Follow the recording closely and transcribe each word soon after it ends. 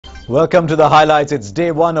Welcome to the highlights. It's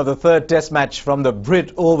day one of the third test match from the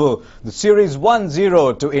Brit Oval. The series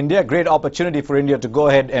 1-0 to India. Great opportunity for India to go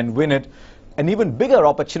ahead and win it. An even bigger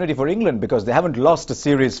opportunity for England because they haven't lost a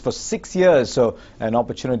series for 6 years. So an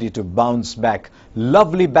opportunity to bounce back.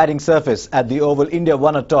 Lovely batting surface at the Oval. India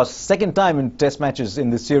won a toss. Second time in test matches in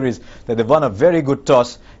this series that they've won a very good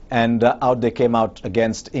toss. And out they came out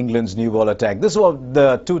against England's new ball attack. This is what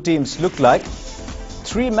the two teams looked like.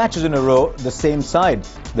 3 matches in a row, the same side.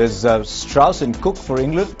 There's Strauss and Cook for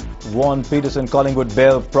England, Warne, Peterson, Collingwood,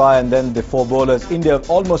 Bell, Pryor, and then the 4 bowlers. India,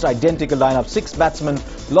 almost identical lineup, 6 batsmen,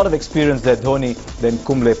 a lot of experience there. Dhoni, then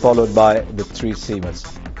Kumble, followed by the 3 seamers.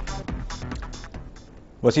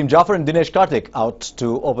 Wasim Jaffer and Dinesh Karthik out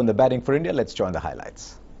to open the batting for India. Let's join the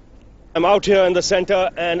highlights. I'm out here in the centre,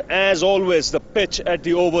 and as always, the pitch at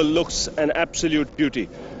the Oval looks an absolute beauty.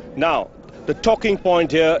 Now, the talking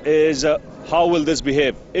point here is how will this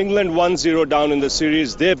behave? England 1-0 down in the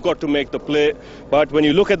series. They've got to make the play. But when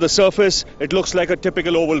you look at the surface, it looks like a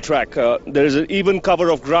typical Oval track. There is an even cover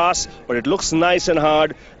of grass, but it looks nice and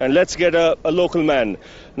hard. And let's get a local man.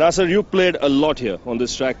 Nasser, you played a lot here on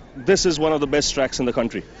this track. This is one of the best tracks in the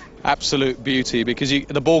country. Absolute beauty because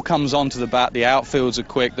the ball comes onto the bat, the outfields are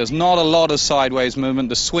quick, there's not a lot of sideways movement.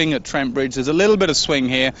 The swing at Trent Bridge, there's a little bit of swing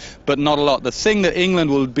here, but not a lot. The thing that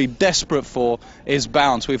England will be desperate for is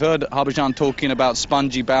bounce. We've heard Harbhajan talking about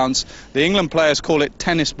spongy bounce. The England players call it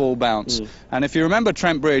tennis ball bounce. And if you remember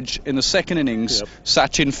Trent Bridge in the second innings,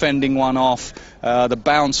 Sachin fending one off, the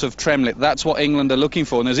bounce of Tremlett, that's what England are looking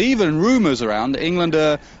for. And there's even rumours around that England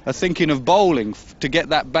are thinking of bowling to get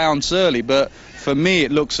that bounce early, but for me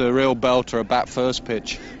it looks a real belter, a bat first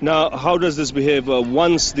pitch. Now, how does this behave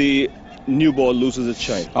once the new ball loses its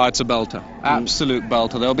shine? Oh, it's a belter, absolute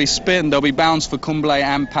belter. There'll be spin, there'll be bounce for Kumble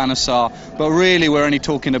and Panesar, but really we're only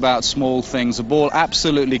talking about small things. The ball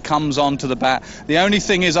absolutely comes onto the bat. The only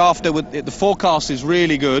thing is after, the forecast is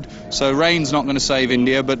really good, so rain's not going to save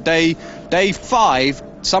India, but day 5,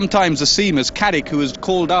 sometimes the seamers, Caddick, who was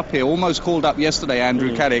called up here, almost called up yesterday,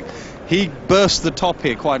 Andrew Caddick, he bursts the top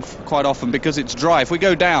here quite often because it's dry. If we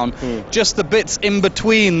go down, just the bits in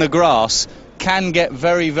between the grass can get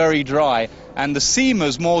very, very dry, and the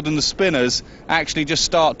seamers more than the spinners actually just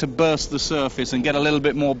start to burst the surface and get a little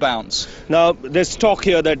bit more bounce. Now, there's talk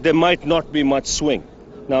here that there might not be much swing.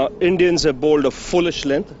 Now, Indians have bowled a foolish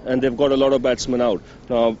length and they've got a lot of batsmen out.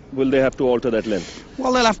 Now, will they have to alter that length?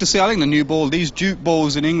 Well, they'll have to see. I think the new ball, these Duke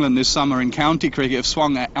balls in England this summer in county cricket have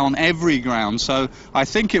swung on every ground, so I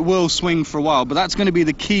think it will swing for a while, but that's going to be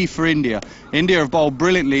the key for India. India have bowled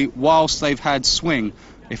brilliantly whilst they've had swing.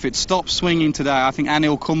 If it stops swinging today, I think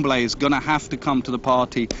Anil Kumble is going to have to come to the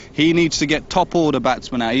party. He needs to get top-order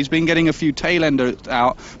batsmen out. He's been getting a few tail-enders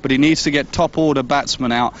out, but he needs to get top-order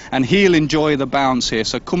batsmen out, and he'll enjoy the bounce here.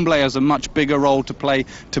 So Kumble has a much bigger role to play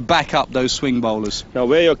to back up those swing bowlers. Now,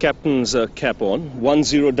 wear your captain's cap on.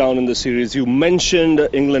 1-0 down in the series. You mentioned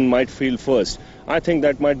England might field first. I think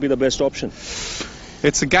that might be the best option.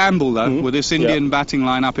 It's a gamble, though, with this Indian batting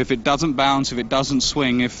lineup. If it doesn't bounce, if it doesn't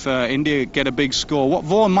swing, if India get a big score, what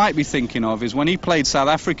Vaughan might be thinking of is when he played South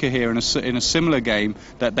Africa here in a similar game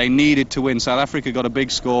that they needed to win. South Africa got a big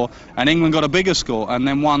score and England got a bigger score and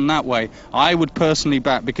then won that way. I would personally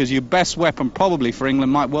bat because your best weapon probably for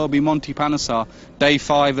England might well be Monty Panesar, day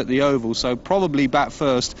 5 at the Oval, so probably bat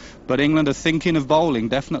first, but England are thinking of bowling,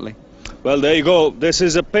 definitely. Well, there you go. This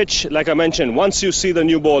is a pitch, like I mentioned, once you see the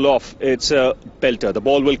new ball off, it's a pelter. The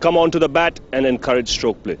ball will come onto the bat and encourage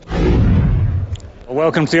stroke play.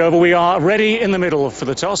 Welcome to the Oval. We are ready in the middle for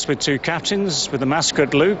the toss with 2 captains, with the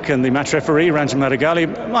mascot Luke and the match referee Ranjan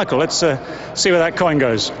Madagali. Michael, let's see where that coin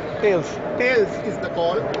goes. Tails. Tails is the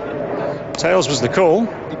call. Tails was the call.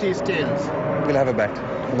 It is tails. We'll have a bat.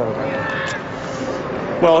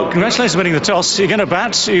 Well, congratulations on winning the toss. You're going to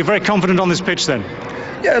bat. You're very confident on this pitch then?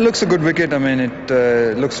 Yeah, it looks a good wicket. I mean,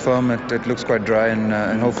 it looks firm, it looks quite dry,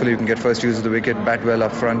 and hopefully you can get first use of the wicket, bat well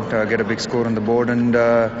up front, get a big score on the board, and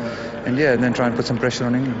then try and put some pressure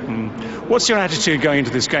on England. What's your attitude going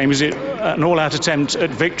into this game? Is it an all-out attempt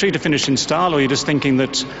at victory to finish in style, or are you just thinking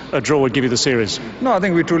that a draw would give you the series? No, I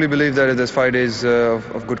think we truly believe that if there's 5 days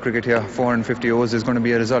of good cricket here, 450 overs, there's going to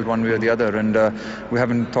be a result one way or the other, and we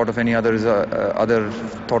haven't thought of any other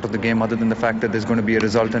thought of the game other than the fact that there's going to be a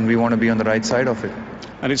result, and we want to be on the right side of it.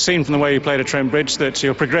 And it seemed from the way you played at Trent Bridge that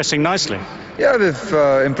you're progressing nicely. Yeah, we've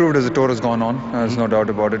improved as the tour has gone on. There's no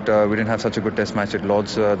doubt about it. We didn't have such a good test match at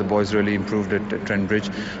Lord's. The boys really improved at Trent Bridge.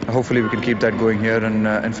 Hopefully we can keep that going here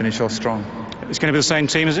and finish off strong. It's going to be the same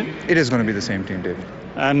team, is it? It is going to be the same team, David.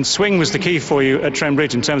 And swing was the key for you at Trent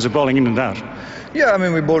Bridge in terms of bowling in and out. Yeah, I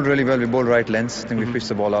mean, we bowled really well. We bowled right lengths. I think we pitched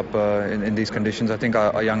the ball up in these conditions. I think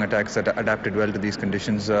our young attacks adapted well to these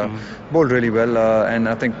conditions. Bowled really well, and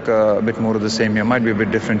I think a bit more of the same here. Might be a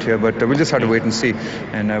bit different here, but we'll just have to wait and see.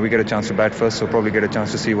 And we get a chance to bat first, so probably get a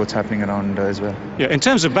chance to see what's happening around as well. Yeah, in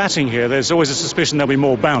terms of batting here, there's always a suspicion there'll be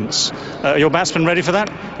more bounce. Are your batsmen ready for that?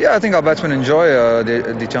 Yeah, I think our batsmen enjoy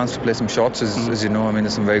the chance to play some shots, as you know. I mean,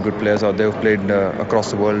 there's some very good players out there who've played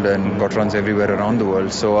across the world and got runs everywhere around the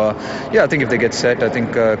world. So, yeah, I think if they get set, I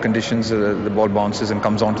think conditions, the ball bounces and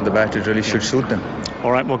comes onto the bat, it really should suit them.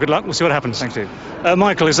 All right, well, good luck. We'll see what happens. Thanks, Dave.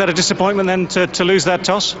 Michael, is that a disappointment then to lose that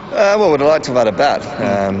toss? Well, we'd have liked to have had a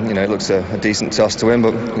bat. You know, it looks a decent toss to win,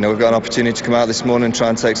 but, you know, we've got an opportunity to come out this morning and try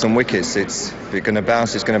and take some wickets. If it's going to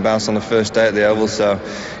bounce, it's going to bounce on the first day at the Oval, so,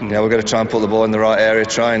 you know, we've got to try and put the ball in the right area,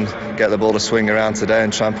 try and get the ball to swing around today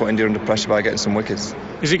and try and put India under pressure by getting some wickets.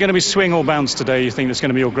 Is it going to be swing or bounce today, you think, that's going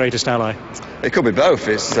to be your greatest ally? It could be both.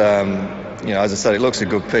 It's, you know, as I said, it looks a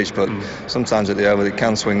good pitch, but sometimes at the Oval it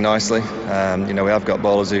can swing nicely. You know, we have got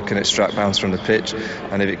bowlers who can extract bounce from the pitch,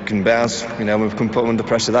 and if it can bounce, you know, we can put them under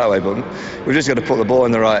pressure that way. But we've just got to put the ball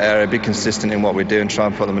in the right area, be consistent in what we do, and try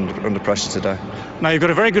and put them under pressure today. Now, you've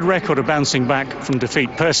got a very good record of bouncing back from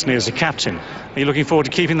defeat personally as a captain. Are you looking forward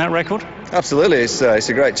to keeping that record? Absolutely. It's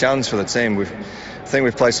a great challenge for the team. I think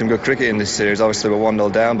we've played some good cricket in this series. Obviously we're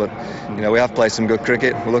 1-0 down, but, you know, we have played some good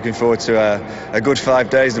cricket. We're looking forward to a good 5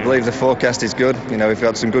 days. I believe the forecast is good. You know, we've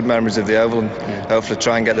got some good memories of the Oval, and hopefully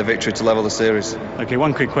try and get the victory to level the series. OK,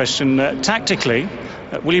 one quick question. Tactically,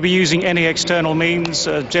 will you be using any external means,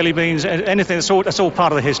 jelly beans, anything? That's all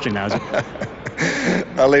part of the history now, is it?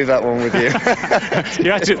 I'll leave that one with you.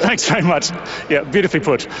 Yeah, thanks very much. Yeah, beautifully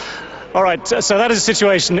put. All right, so that is the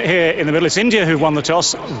situation here in the middle. It's India who won the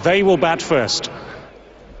toss. They will bat first.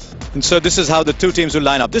 And so this is how the two teams will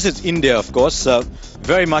line up. This is India, of course,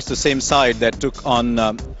 very much the same side that took on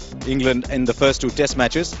England in the first two test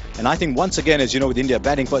matches. And I think once again, as you know, with India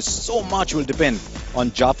batting first, so much will depend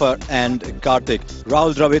on Jaffer and Karthik.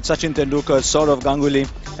 Rahul Dravid, Sachin Tendulkar, Saurav Ganguly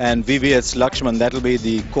and VVS Lakshman, that will be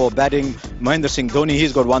the core batting. Mahendra Singh Dhoni,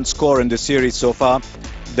 he's got one score in this series so far.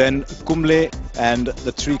 Then Kumble and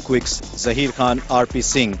the three quicks, Zaheer Khan, RP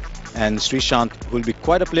Singh and Srishant will be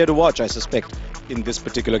quite a player to watch, I suspect, in this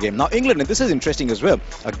particular game. Now England, and this is interesting as well,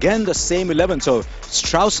 again the same 11, so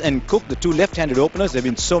Strauss and Cook, the two left-handed openers, there have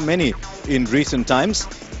been so many in recent times.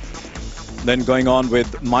 Then going on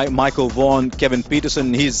with Michael Vaughan, Kevin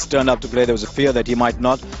Peterson, he's turned up to play. There was a fear that he might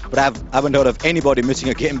not, but I haven't heard of anybody missing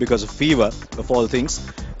a game because of fever, of all things.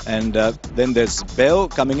 And then there's Bell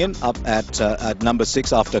coming in up at number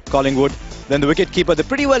 6 after Collingwood. Then the wicket-keeper, they're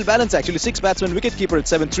pretty well balanced actually, 6 batsmen, wicket-keeper at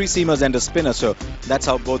 7, 3 seamers and a spinner. So that's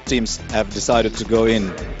how both teams have decided to go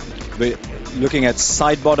in. We're looking at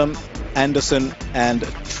Sidebottom, Anderson and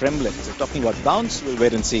Tremlett. We're talking about bounce. We'll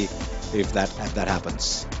wait and see if that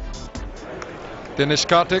happens. Dinesh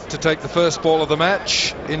Karthik to take the first ball of the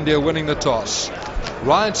match. India winning the toss.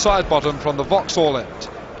 Ryan Sidebottom from the Vauxhall end.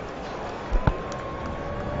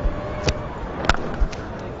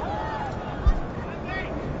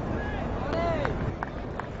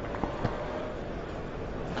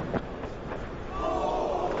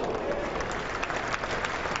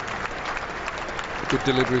 Good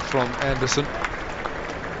delivery from Anderson.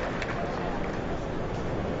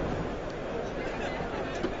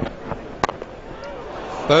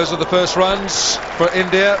 Those are the first runs for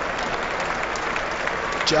India.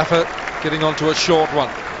 Jaffer getting onto a short one.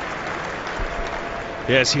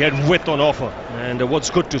 Yes, he had width on offer, and what's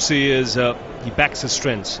good to see is he backs his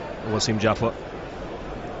strengths, Wasim Jaffer.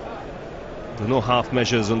 There are no half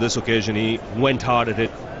measures on this occasion. He went hard at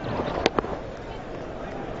it.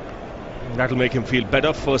 That'll make him feel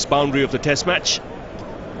better. First boundary of the test match.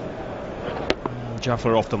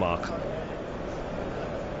 Jaffer off the mark.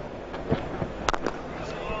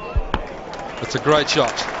 That's a great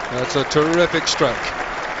shot. That's a terrific stroke.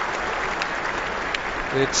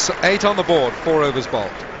 It's 8 on the board, 4 overs bowled.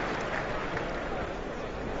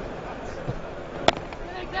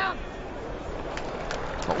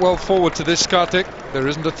 Not well forward to this Karthik. There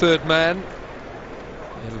isn't a third man.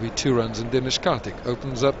 It'll be 2 runs and Dinesh Karthik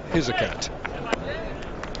opens up his account.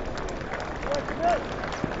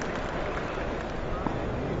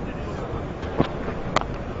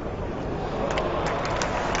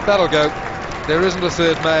 That'll go. There isn't a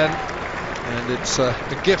third man, and it's a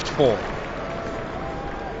gift ball.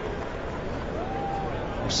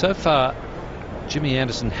 So far, Jimmy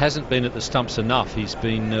Anderson hasn't been at the stumps enough. He's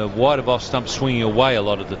been wide of off stump, swinging away a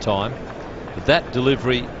lot of the time. But that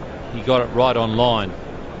delivery, he got it right on line.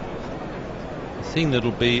 The thing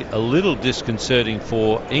that'll be a little disconcerting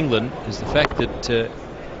for England is the fact that it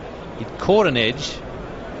caught an edge,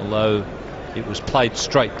 although it was played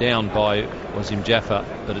straight down by Wasim Jaffer,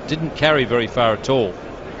 but it didn't carry very far at all.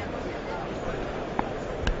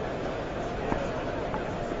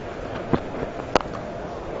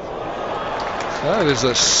 That is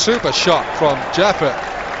a super shot from Jaffer,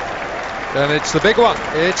 and it's the big one.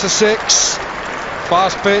 It's a 6,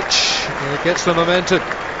 fast pitch, and it gets the momentum.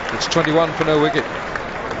 It's 21 for no wicket,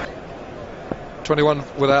 21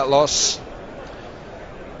 without loss,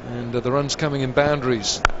 and the runs coming in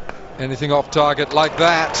boundaries. Anything off target like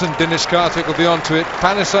that, and Dinesh Karthik will be onto it.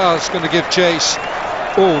 Panesar's going to give chase.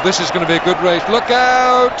 Oh, this is going to be a good race. Look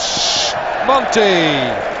out,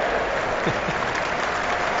 Monty.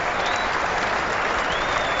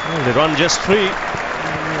 Well, they run just 3.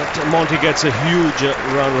 Monty gets a huge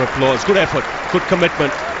round of applause. Good effort, good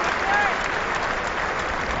commitment.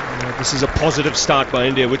 This is a positive start by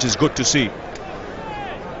India, which is good to see.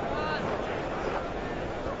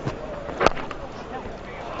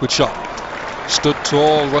 Good shot. Stood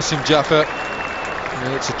tall, Wasim Jaffer.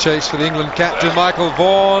 And it's a chase for the England captain, Michael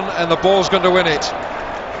Vaughan, and the ball's going to win it.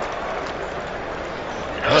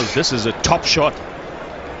 Well, this is a top shot.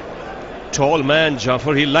 Tall man,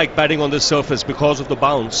 Jaffer. He liked batting on this surface because of the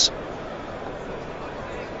bounce.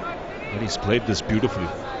 But he's played this beautifully.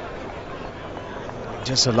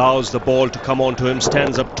 Just allows the ball to come onto him,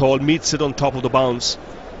 stands up tall, meets it on top of the bounce.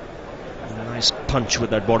 A nice punch with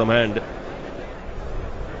that bottom hand.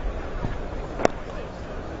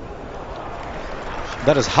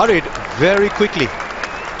 That is hurried very quickly.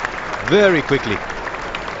 Very quickly.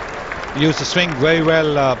 Used the swing very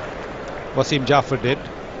well, Wasim Jaffer did.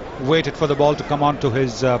 Waited for the ball to come onto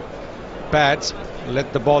his pads,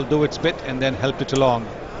 let the ball do its bit, and then helped it along.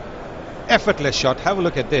 Effortless shot. Have a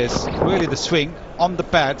look at this. Really the swing on the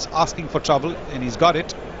pads, asking for trouble, and he's got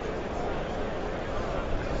it.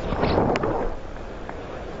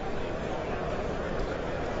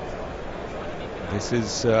 This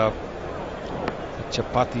is a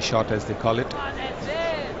chapati shot, as they call it.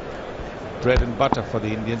 Bread and butter for the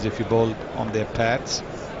Indians if you bowl on their pads.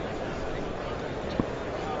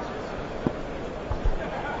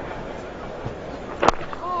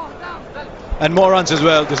 And more runs as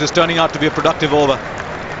well. This is turning out to be a productive over.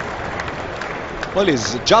 Well,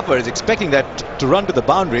 Jaffer is expecting that to run to the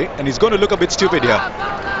boundary, and he's going to look a bit stupid here.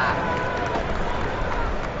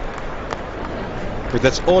 But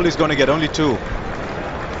that's all he's going to get, only 2.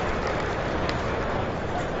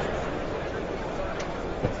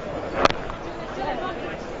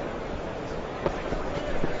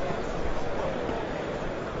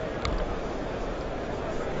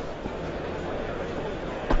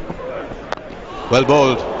 Well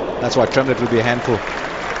bowled. That's why Tremlett will be a handful.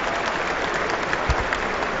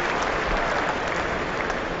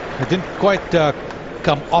 It didn't quite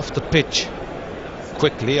come off the pitch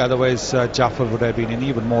quickly, otherwise Jaffer would have been in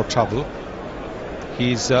even more trouble.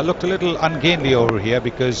 He's looked a little ungainly over here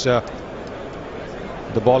because the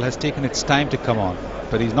ball has taken its time to come on,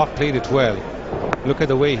 but he's not played it well. Look at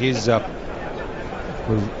the way he's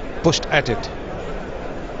pushed at it.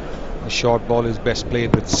 The short ball is best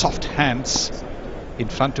played with soft hands in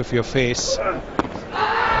front of your face.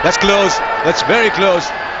 That's close. That's very close.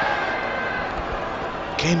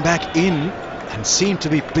 Came back in and seemed to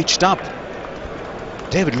be pitched up.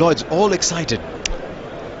 David Lloyd's all excited.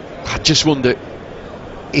 I just wonder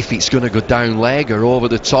if it's going to go down leg or over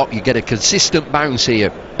the top. You get a consistent bounce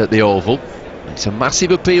here at the Oval. It's a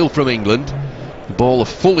massive appeal from England. The ball of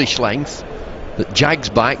fullish length that jags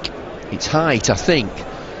back. Its height, I think,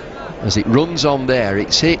 as it runs on there,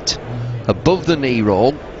 it's hit above the knee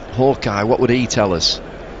roll. Hawkeye, what would he tell us?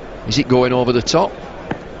 Is it going over the top?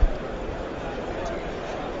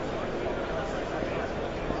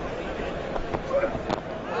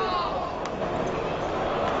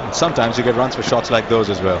 And sometimes you get runs for shots like those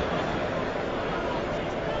as well.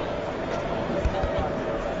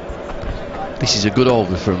 This is a good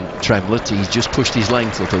over from Tremlett. He's just pushed his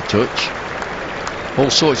length a little touch.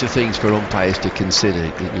 All sorts of things for umpires to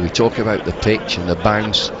consider. We talk about the pitch and the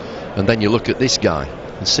bounce, and then you look at this guy,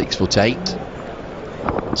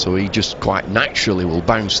 6'8", so he just quite naturally will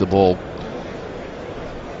bounce the ball.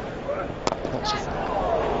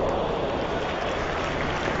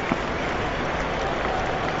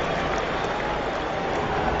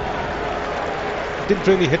 Didn't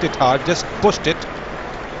really hit it hard, just pushed it,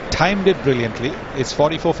 timed it brilliantly. It's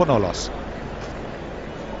 44 for no loss.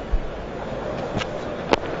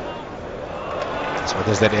 So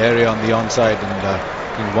there's that area on the onside,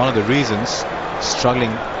 and one of the reasons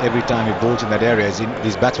struggling every time he bowls in that area is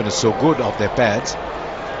these batsmen are so good off their pads.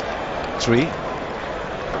 3.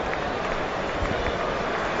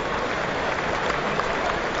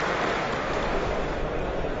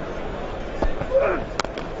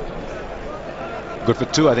 good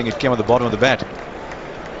for 2. I think it came on the bottom of the bat.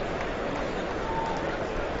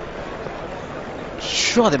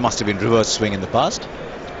 Sure, there must have been reverse swing in the past.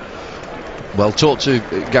 Well, talk to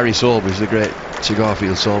Gary Sobers, the great Sir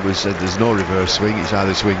Garfield Sobers, said there's no reverse swing, it's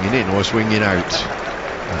either swinging in or swinging out.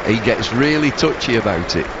 He gets really touchy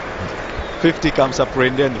about it. 50 comes up for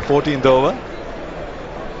India in the 14th over.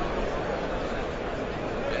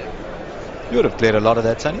 You would have played a lot of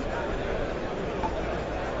that, Sonny.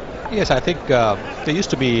 Yes, I think there used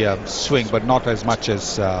to be swing, but not as much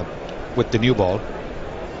as with the new ball.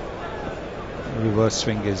 Reverse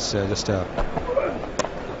swing is just a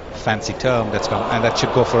fancy term that's come, and that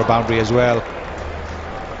should go for a boundary as well.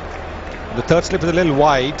 The third slip is a little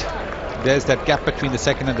wide. There's that gap between the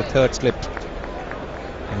second and the third slip,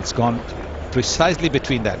 and it's gone precisely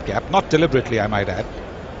between that gap, not deliberately, I might add,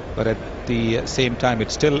 but at the same time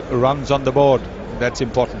it still runs on the board. That's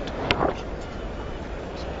important.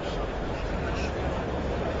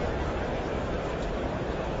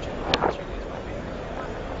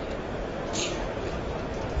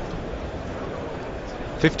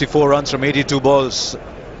 "54 runs from 82 balls.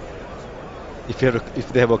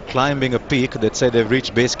 If they were climbing a peak, they'd say they've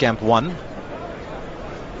reached base camp 1.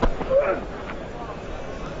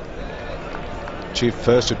 Achieved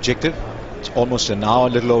first objective. It's almost an hour, a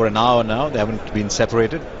little over an hour now. They haven't been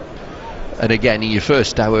separated. And again, in your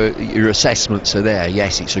first hour, your assessments are there.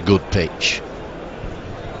 Yes, it's a good pitch.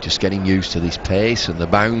 Just getting used to this pace and the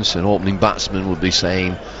bounce, and opening batsmen would be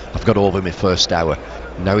saying, I've got over my first hour.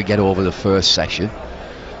 Now we get over the first session,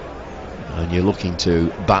 and you're looking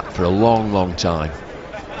to bat for a long, long time.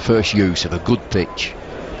 First use of a good pitch.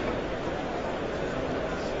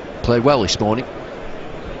 Played well this morning.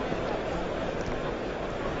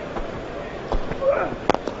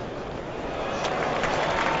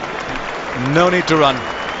 No need to run.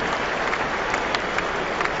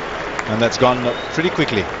 And that's gone pretty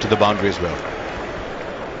quickly to the boundary as well.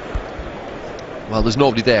 Well, there's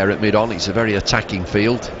nobody there at mid-on. It's a very attacking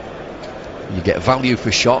field. You get value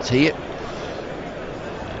for shot here.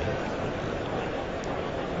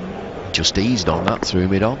 Just eased on that through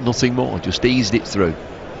mid-on, nothing more, just eased it through.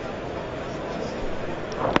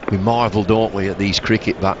 We marvel, don't we, at these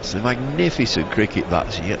cricket bats. They're magnificent cricket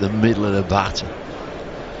bats. You get the middle of the bat.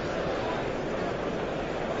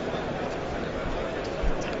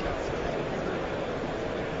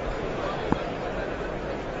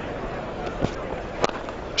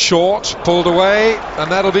 Short, pulled away,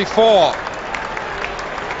 and that'll be 4.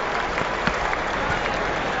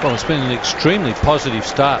 Well, it's been an extremely positive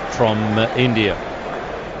start from India.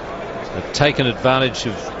 They've taken advantage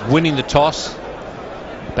of winning the toss,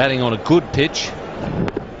 batting on a good pitch.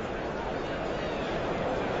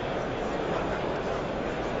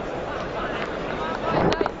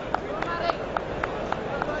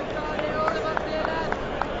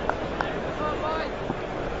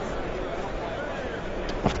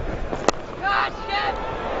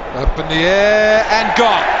 Up in the air and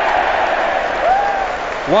gone.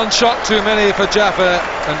 One shot too many for Jaffa,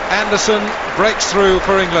 and Anderson breaks through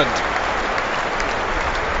for England.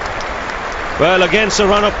 Well, against a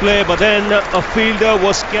run of play, but then a fielder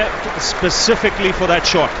was kept specifically for that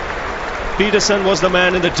shot. Peterson was the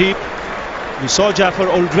man in the deep. We saw Jaffa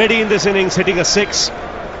already in this innings hitting a 6.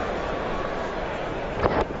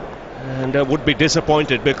 And would be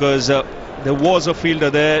disappointed because there was a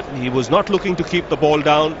fielder there. He was not looking to keep the ball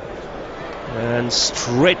down, and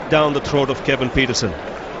straight down the throat of Kevin Peterson.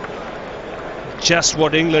 Just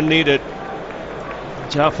what England needed.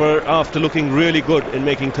 Jaffa, after looking really good in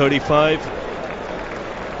making 35,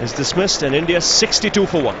 is dismissed, and India 62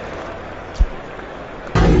 for 1.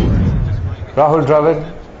 Rahul Dravid,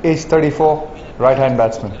 age 34, right-hand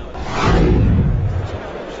batsman.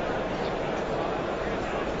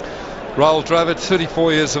 Rahul Dravid,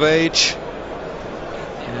 34 years of age,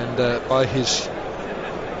 and by his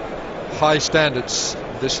high standards,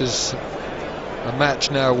 this is a match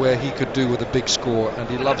now where he could do with a big score, and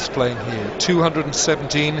he loves playing here.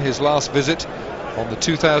 217 his last visit on the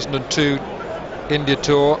 2002 India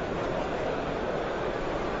tour,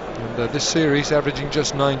 and this series averaging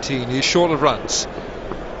just 19. He's short of runs,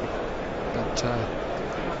 but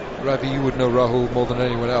Ravi, you would know Rahul more than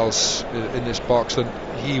anyone else in this box, and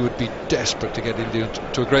he would be desperate to get India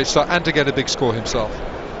to a great start and to get a big score himself.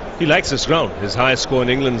 He likes this ground. His highest score in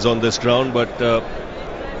England's on this ground, but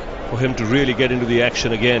for him to really get into the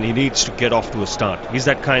action again, he needs to get off to a start. He's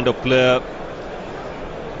that kind of player,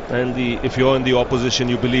 and if you're in the opposition,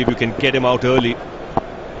 you believe you can get him out early.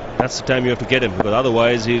 That's the time you have to get him, because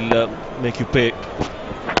otherwise he'll make you pay.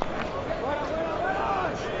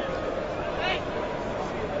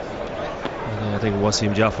 think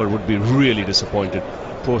Wasim Jaffer would be really disappointed.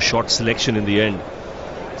 Poor shot selection in the end,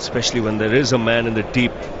 especially when there is a man in the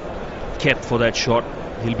deep kept for that shot.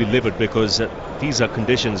 He'll be livid because these are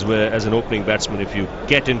conditions where, as an opening batsman, if you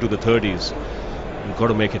get into the 30s, you've got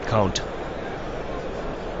to make it count.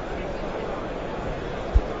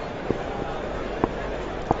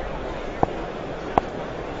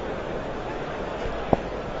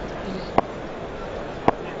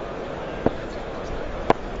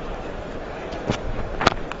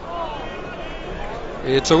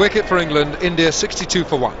 It's a wicket for England. India 62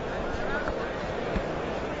 for 1.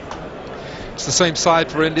 It's the same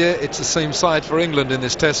side for India, it's the same side for England in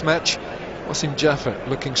this test match. Wasim Jaffer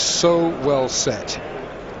looking so well set.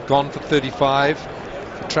 Gone for 35.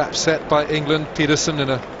 The trap set by England. Peterson in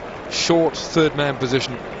a short third man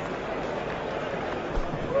position.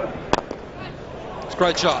 It's a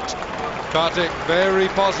great shot. Karthik very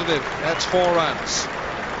positive. That's 4 runs.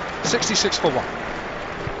 66 for 1.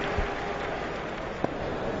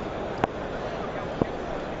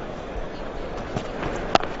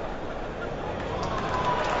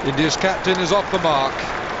 India's captain is off the mark,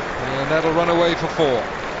 and that'll run away for 4.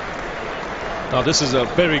 Now this is a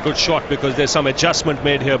very good shot because there's some adjustment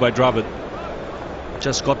made here by Dravid.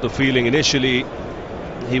 Just got the feeling initially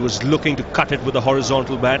he was looking to cut it with a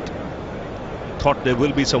horizontal bat. Thought there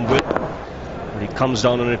will be some width, but he comes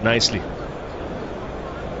down on it nicely.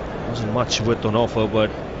 Wasn't much width on offer, but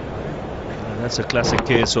that's a classic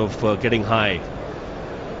case of getting high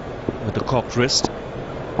with the cocked wrist.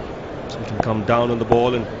 So he can come down on the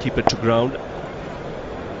ball and keep it to ground.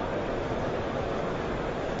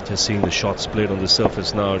 Just seeing the shots played on the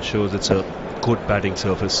surface now, it shows it's a good batting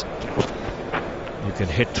surface. You can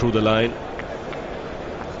hit through the line.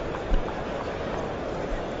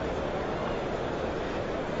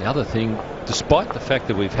 The other thing, despite the fact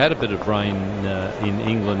that we've had a bit of rain in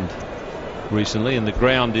England recently and the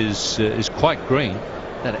ground is quite green,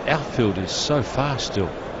 that outfield is so fast still.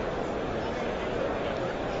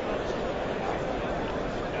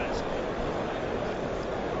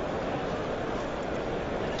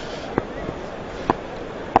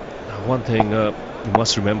 One thing you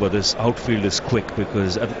must remember, this outfield is quick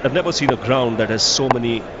because I've never seen a ground that has so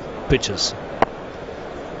many pitches.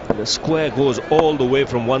 The square goes all the way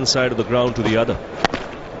from one side of the ground to the other.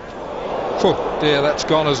 Oh dear, that's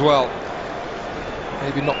gone as well.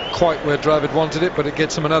 Maybe not quite where Dravid wanted it, but it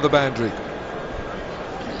gets him another boundary.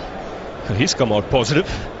 He's come out positive.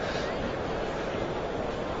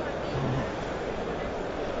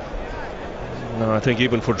 No, I think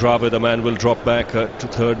even for Dravid, the man will drop back to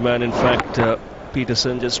third man. In fact,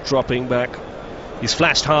 Peterson just dropping back. He's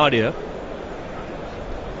flashed hard here.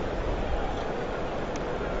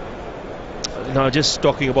 Now, just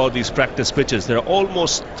talking about these practice pitches, there are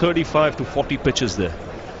almost 35 to 40 pitches there.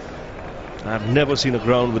 I've never seen a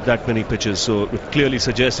ground with that many pitches, so it clearly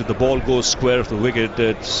suggests if the ball goes square of the wicket,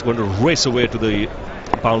 it's going to race away to the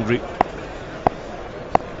boundary.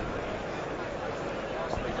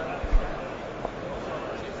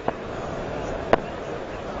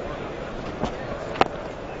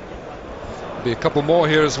 Be a couple more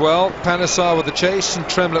here as well. Panesar with the chase, and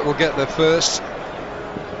Tremlett will get there first.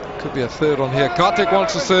 Could be a third on here. Karthik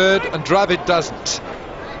wants a third, and Dravid doesn't.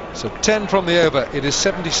 So 10 from the over. It is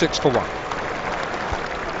 76 for 1.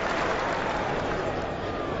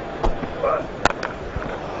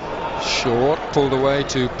 Short, pulled away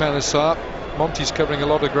to Panesar. Monty's covering a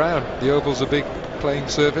lot of ground. The oval's a big playing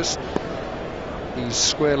surface. He's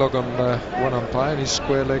square leg on one umpire, and he's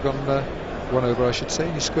square leg on one over, I should say,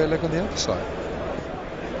 and he's square leg on the other side.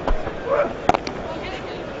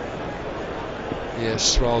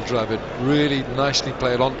 Yes, Rahul Dravid really nicely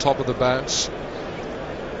played on top of the bounce.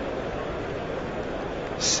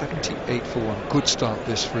 78 for 1. Good start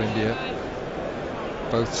this for India.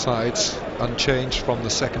 Both sides unchanged from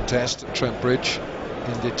the second test at Trent Bridge.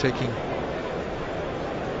 India taking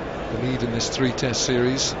the lead in this 3-test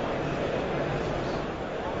series.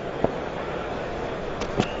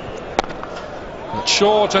 It's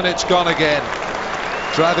short, and it's gone again.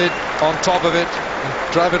 Dravid on top of it, and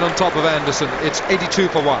Dravid on top of Anderson. It's 82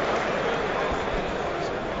 for 1.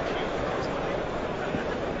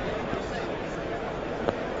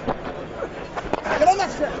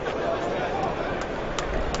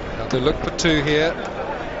 Now they look for 2 here.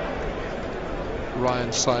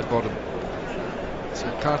 Ryan side bottom. So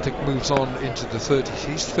Karthik moves on into the 30s.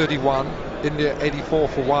 He's 31. India 84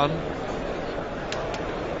 for 1.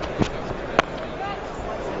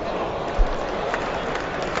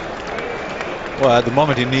 Well, at the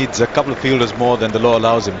moment he needs a couple of fielders more than the law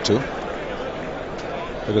allows him to,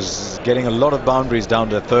 because he's getting a lot of boundaries down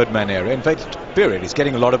to the third man area. In fact, period, he's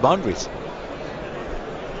getting a lot of boundaries.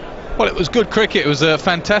 Well, it was good cricket. It was a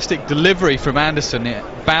fantastic delivery from Anderson. It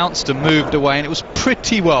bounced and moved away, and it was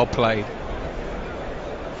pretty well played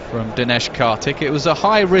from Dinesh Karthik. It was a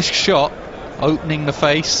high-risk shot, opening the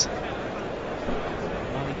face.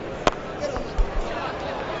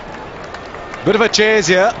 Bit of a chase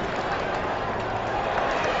here.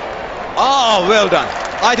 Oh, well done.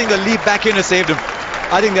 I think the leap back in has saved him.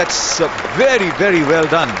 I think that's very, very well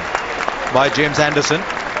done by James Anderson.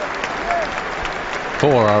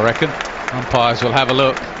 4, I reckon. Umpires will have a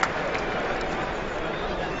look.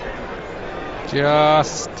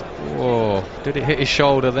 Just... whoa. Did it hit his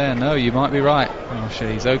shoulder there? No, you might be right. Oh,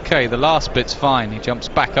 he's okay. The last bit's fine. He jumps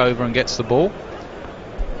back over and gets the ball.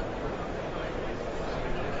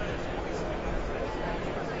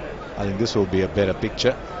 I think this will be a better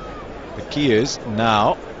picture. The key is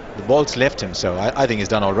now the ball's left him, so I think he's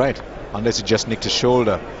done all right, unless he just nicked his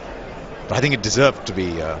shoulder. But I think it deserved to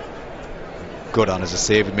be good on as a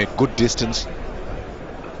save. It made good distance.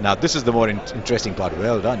 Now this is the more interesting part.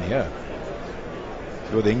 Well done here.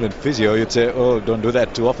 If you were the England physio, you'd say, oh, don't do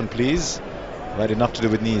that too often, please. I've had enough to do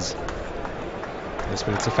with knees. Yes,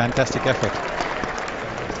 but it's a fantastic effort.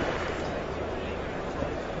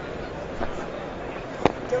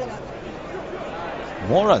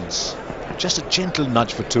 More runs. Just a gentle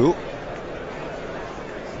nudge for 2.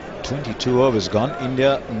 22 overs gone.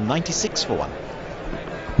 India 96 for 1.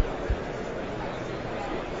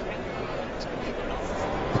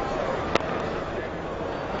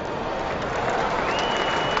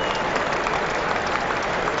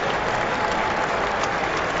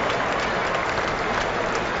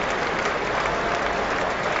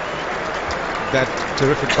 That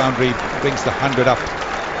terrific boundary brings the 100 up,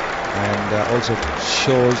 and also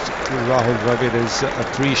shows Rahul Dravid is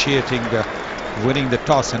appreciating winning the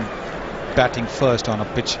toss and batting first on a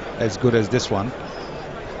pitch as good as this one.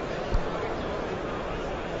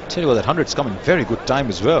 Tell you what, that 100's come in very good time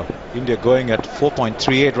as well. India going at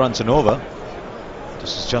 4.38 runs an over.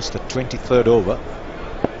 This is just the 23rd over.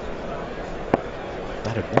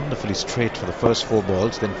 Batted wonderfully straight for the first 4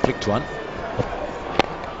 balls, then flicked one.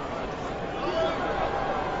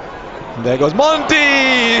 And there goes Monty!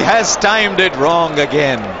 Has timed it wrong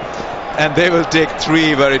again. And they will take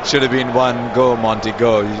 3 where it should have been 1. Go, Monty,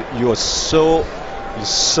 go. You're so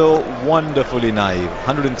wonderfully naive.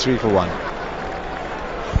 103 for 1.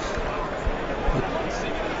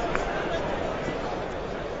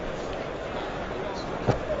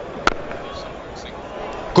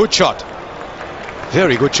 Good shot.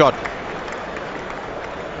 Very good shot.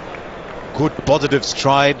 Good positive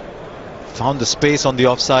stride. Found the space on the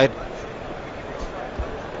offside.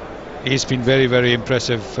 He's been very, very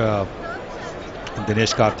impressive,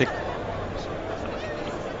 Dinesh Karthik.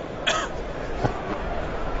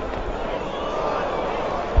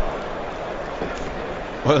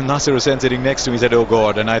 Well, Nasir Hussain sitting next to me said, oh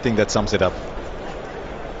God, and I think that sums it up.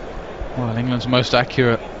 Well, England's most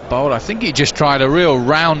accurate bowler. I think he just tried a real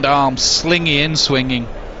round arm, slingy in-swinging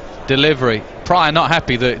delivery. Pryor not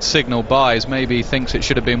happy that it's signalled byes. Maybe he thinks it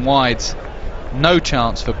should have been wides. No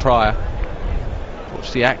chance for Pryor.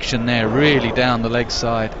 Watch the action there, really down the leg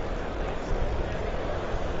side.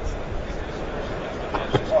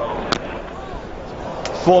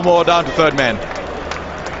 Four more down to third man.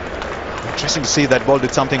 Interesting to see that ball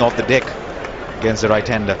did something off the deck against the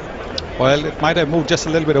right-hander. Well, it might have moved just a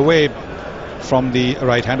little bit away from the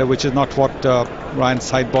right-hander, which is not what Ryan's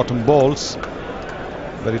side bottom bowls,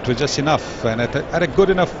 but it was just enough, and at a good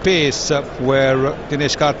enough pace where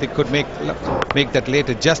Dinesh Karthik could make that late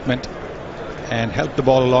adjustment and help the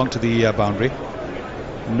ball along to the boundary.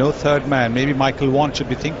 No third man. Maybe Michael Vaughan should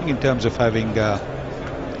be thinking in terms of having a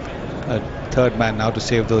third man now to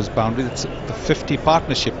save those boundaries. It's the 50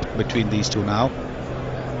 partnership between these two now.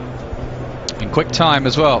 In quick time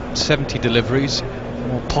as well, 70 deliveries.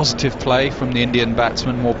 More positive play from the Indian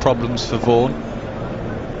batsman, more problems for Vaughan.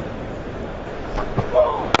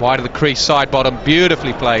 Wide of the crease, side bottom,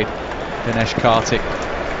 beautifully played, Dinesh Karthik.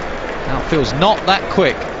 Outfield's not that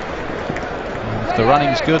quick. And if the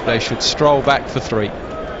running's good, they should stroll back for 3.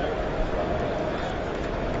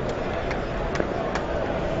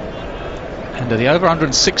 End of the over,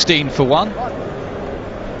 116 for 1.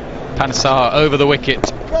 Panesar over the wicket.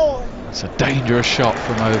 It's a dangerous shot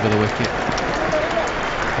from over the wicket.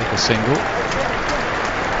 Take a single.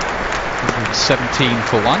 117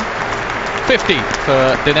 for 1. 50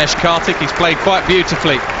 for Dinesh Karthik. He's played quite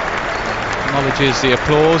beautifully. Acknowledges the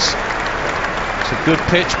applause. It's a good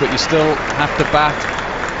pitch, but you still have to bat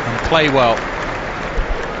and play well.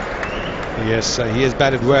 Yes, he has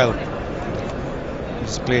batted well.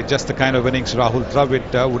 He's played just the kind of innings Rahul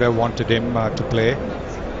Dravid would have wanted him to play.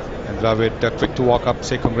 And Dravid, quick to walk up,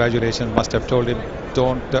 say congratulations, must have told him,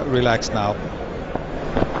 don't relax now.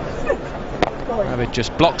 Dravid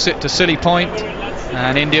just blocks it to silly point,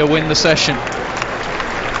 and India win the session.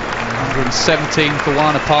 117 for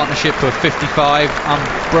 1, a partnership of 55,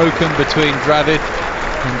 unbroken between Dravid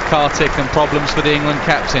and Karthik, and problems for the England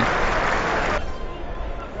captain.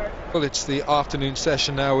 Well, it's the afternoon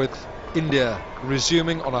session now with India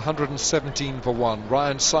resuming on 117 for 1.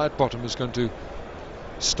 Ryan Sidebottom is going to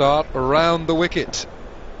start around the wicket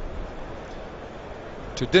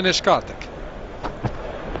to Dinesh Karthik.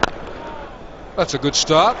 That's a good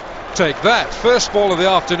start. Take that. First ball of the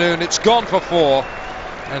afternoon. It's gone for 4.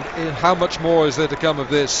 And how much more is there to come of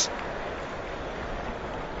this?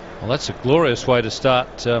 Well, that's a glorious way to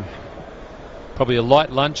start. Probably a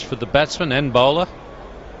light lunch for the batsman and bowler.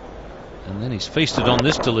 And then he's feasted on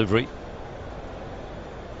this delivery.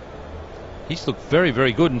 He's looked very,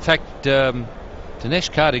 very good. In fact,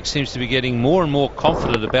 Dinesh Karthik seems to be getting more and more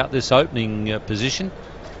confident about this opening position.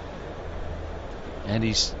 And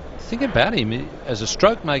he's thinking about him as a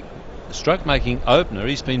stroke-making opener.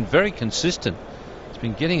 He's been very consistent. He's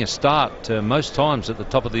been getting a start most times at the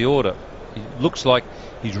top of the order. He looks like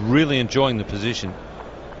he's really enjoying the position.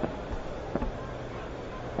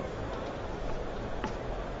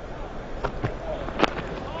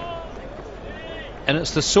 And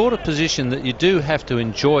it's the sort of position that you do have to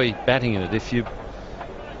enjoy batting in it. If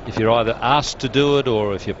you're either asked to do it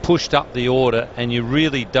or if you're pushed up the order and you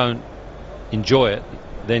really don't enjoy it,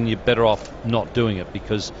 then you're better off not doing it,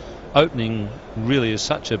 because opening really is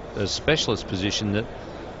such a specialist position that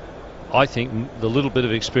I think the little bit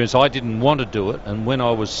of experience, I didn't want to do it, and when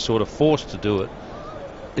I was sort of forced to do it,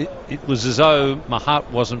 it was as though my heart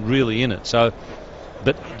wasn't really in it. So,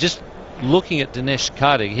 but just looking at Dinesh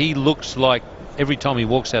Karthik, he looks like every time he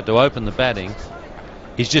walks out to open the batting,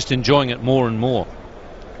 he's just enjoying it more and more.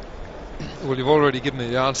 Well, you've already given me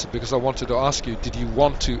the answer, because I wanted to ask you, did you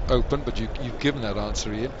want to open? But you've given that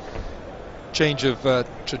answer, Ian. Change of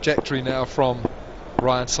trajectory now from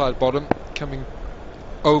Ryan Sidebottom, coming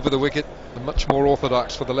over the wicket, much more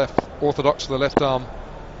orthodox for the left arm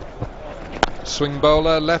swing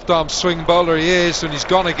bowler. Left arm swing bowler he is, and he's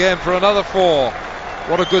gone again for another 4.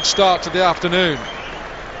 What a good start to the afternoon.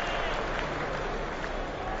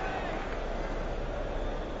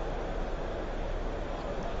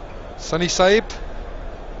 Sunny Saib,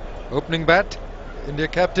 opening bat, India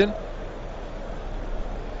captain.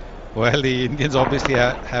 Well, the Indians obviously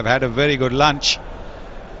have had a very good lunch,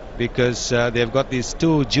 because they've got these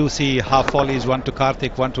 2 juicy half volleys, one to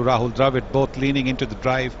Karthik, one to Rahul Dravid, both leaning into the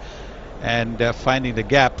drive and finding the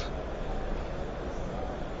gap.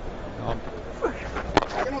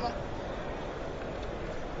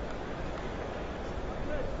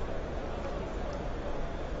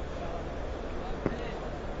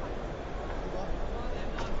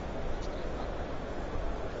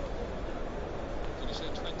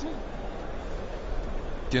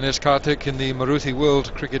 Dinesh Karthik in the Maruti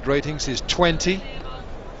World Cricket Ratings is 20,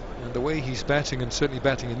 and the way he's batting, and certainly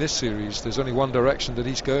batting in this series, there's only one direction that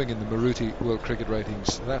he's going in the Maruti World Cricket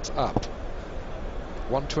Ratings, that's up.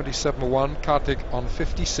 127-1, Karthik on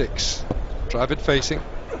 56. Dravid facing.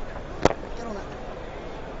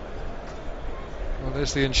 Well,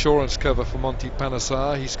 there's the insurance cover for Monty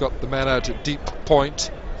Panesar. He's got the man out at deep point.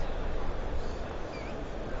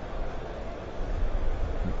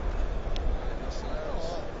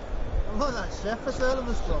 Oh, that chef is out of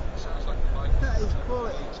the stock. That is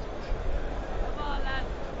quality. Come on, lads.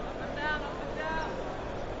 Up and down.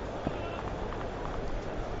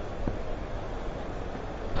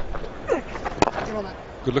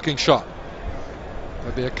 Good looking shot.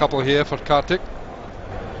 There'll be a couple here for Karthik.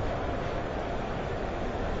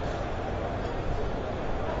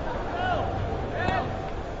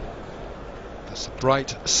 That's a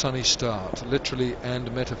bright sunny start, literally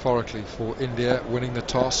and metaphorically, for India, winning the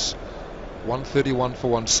toss. 131 for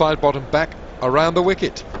 1. Sidebottom back around the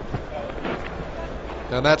wicket,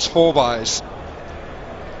 and that's 4 byes.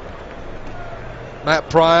 Matt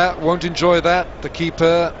Pryor won't enjoy that. The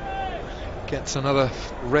keeper gets another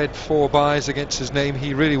red 4 byes against his name.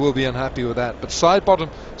 He really will be unhappy with that. But Sidebottom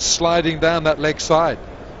sliding down that leg side.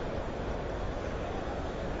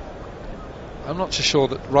 I'm not so sure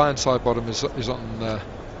that Ryan Sidebottom is on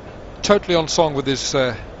totally on song with his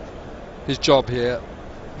job here.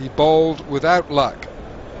 He bowled without luck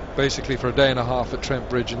basically for a day and a half at Trent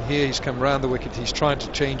Bridge, and here he's come round the wicket. He's trying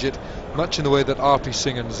to change it, much in the way that R.P.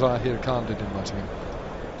 Singh and Zahir Khan did in Nottingham.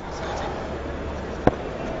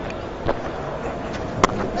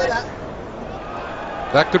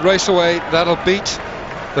 That could race away. That'll beat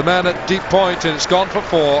the man at deep point, and it's gone for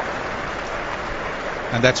 4.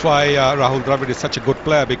 And that's why Rahul Dravid is such a good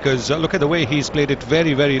player, because look at the way he's played it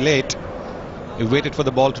very, very late. He waited for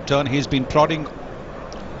the ball to turn. He's been prodding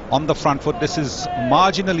on the front foot. This is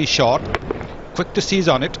marginally short. Quick to seize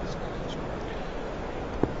on it.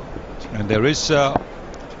 And there is a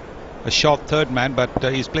short third man, but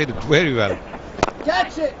he's played it very well.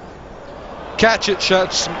 Catch it! Catch it,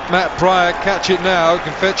 shouts Matt Prior. Catch it now.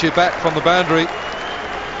 Can fetch it back from the boundary.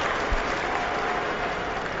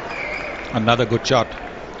 Another good shot.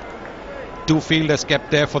 Two fielders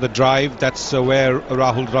kept there for the drive. That's where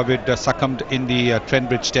Rahul Dravid succumbed in the Trent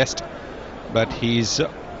Bridge test. But he's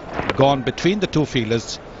gone between the two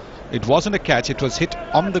fielders. It wasn't a catch. It was hit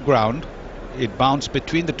on the ground. It bounced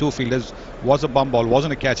between the two fielders. Was a bum ball.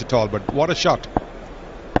 Wasn't a catch at all. But what a shot.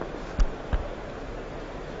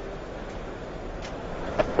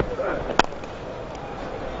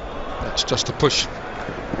 That's just a push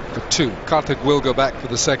for two. Karthik will go back for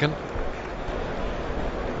the second.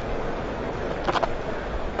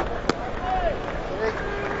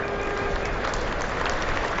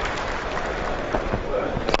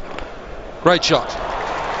 Great shot.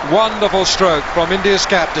 Wonderful stroke from India's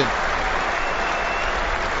captain.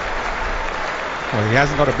 Well, he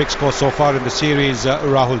hasn't got a big score so far in the series,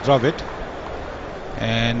 Rahul Dravid.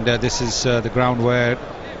 And this is the ground where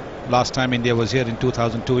last time India was here in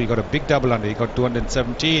 2002, he got a big double under. He got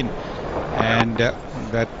 217. And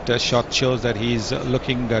that shot shows that he's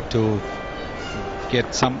looking to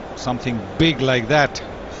get something big like that.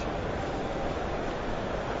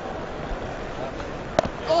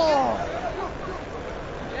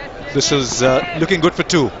 This is looking good for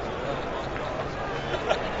two.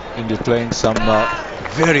 India playing some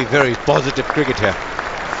very, very positive cricket here.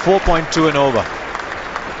 4.2 and over.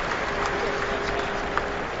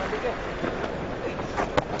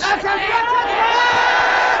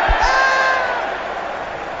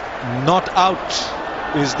 Not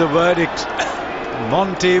out is the verdict.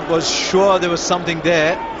 Monty was sure there was something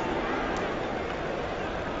there.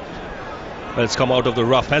 Well, it's come out of the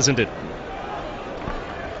rough, hasn't it?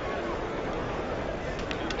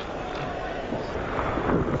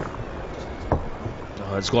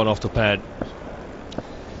 It's gone off the pad.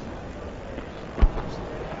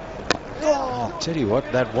 I'll tell you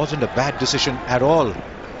what, that wasn't a bad decision at all.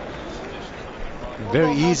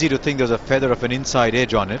 Very easy to think there's a feather of an inside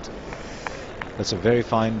edge on it. That's a very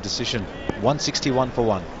fine decision. 161 for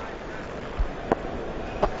one.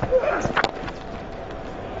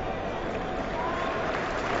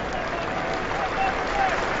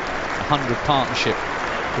 100 partnership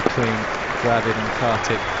between Dravid and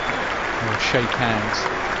Karthik. They'll shake hands.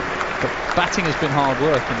 But batting has been hard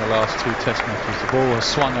work in the last two test matches. The ball has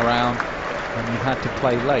swung around and you've had to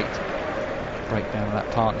play late. Break down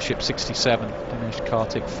that partnership. 67 Dinesh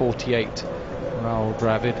Karthik, 48 Rahul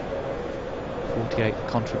Dravid, 48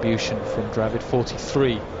 contribution from Dravid,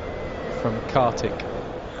 43 from Karthik.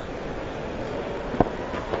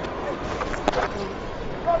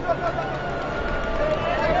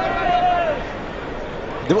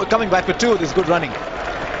 They were coming back for two. This is good running.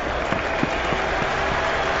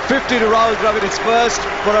 50 to Rahul Dravid, it's first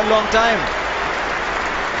for a long time.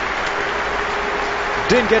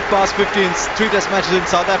 Didn't get past 50 in 3 test matches in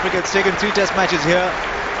South Africa. It's taken 3 test matches here.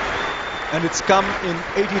 And it's come in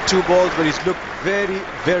 82 balls, but he's looked very,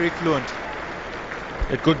 very fluent.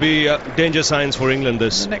 It could be danger signs for England,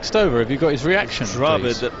 this. The next over, have you got his reaction?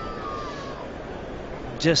 Dravid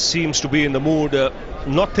just seems to be in the mood,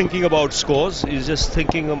 not thinking about scores. He's just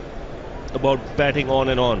thinking about batting on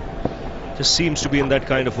and on. Just seems to be in that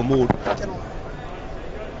kind of a mood.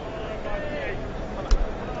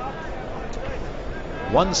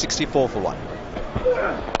 .164 for one.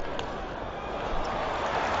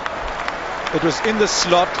 It was in the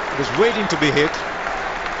slot. It was waiting to be hit.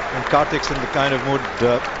 And Karthik's in the kind of mood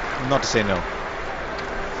not to say no.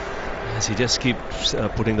 Yes, he just keeps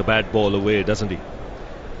putting the bad ball away, doesn't he?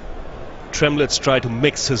 Tremlett's tried to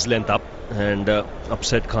mix his length up and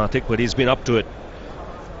upset Karthik, but he's been up to it.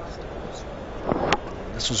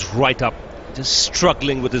 This was right up, just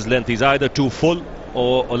struggling with his length. He's either too full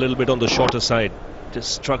or a little bit on the shorter side,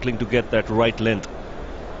 just struggling to get that right length.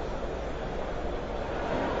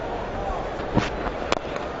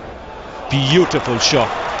 Beautiful shot.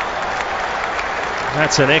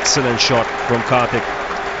 That's an excellent shot from Karthik.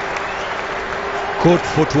 Good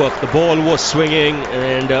footwork. The ball was swinging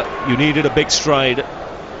and you needed a big stride.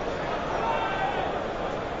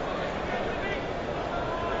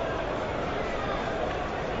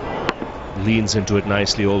 Leans into it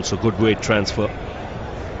nicely also. Good weight transfer.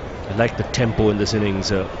 I like the tempo in this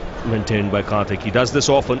innings maintained by Karthik. He does this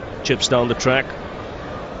often. Chips down the track.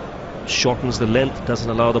 Shortens the length. Doesn't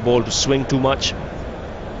allow the ball to swing too much.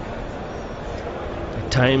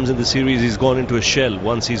 times in the series he's gone into a shell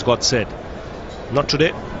once he's got set. Not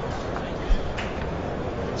today.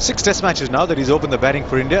 6 test matches now that he's opened the batting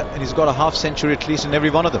for India, and he's got a half century at least in every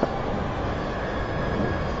one of them.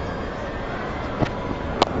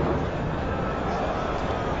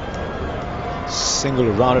 Single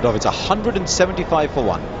to round it off. It's 175 for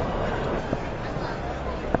 1.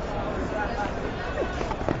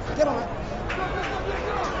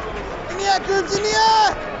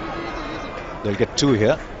 They'll get 2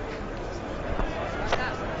 here.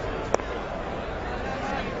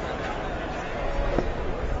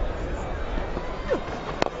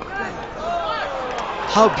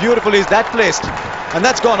 How beautiful is that placed? And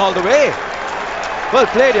that's gone all the way. Well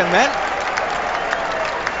played, young man.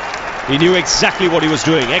 He knew exactly what he was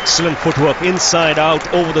doing. Excellent footwork, inside,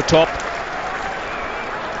 out, over the top.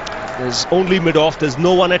 There's only mid-off, there's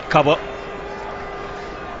no one at cover.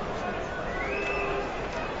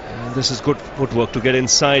 And this is good footwork to get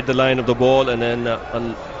inside the line of the ball, and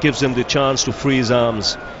then gives him the chance to free his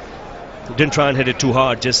arms. He didn't try and hit it too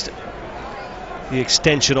hard, just the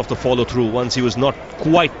extension of the follow-through once he was not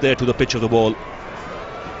quite there to the pitch of the ball.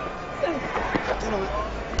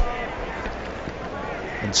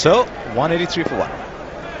 And so, 183 for 1.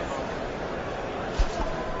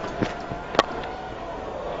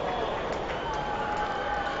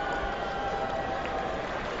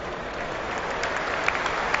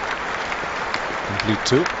 Complete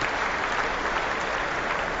 2.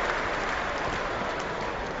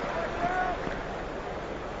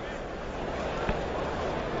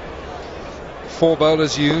 Four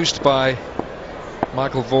bowlers used by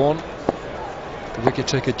Michael Vaughan. The wicket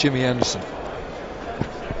taker Jimmy Anderson.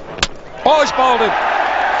 Oh, he's bowled him.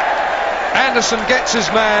 Anderson gets his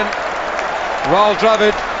man. Rahul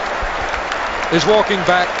Dravid is walking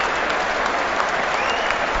back.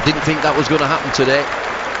 Didn't think that was going to happen today.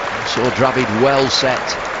 Saw Dravid well set.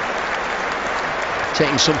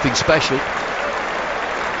 Taking something special.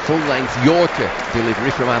 Full length Yorker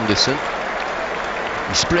delivery from Anderson.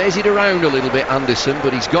 He sprays it around a little bit, Anderson,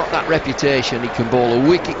 but he's got that reputation. He can bowl a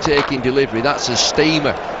wicket-taking delivery. That's a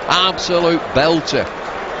steamer. Absolute belter.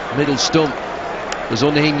 Middle stump has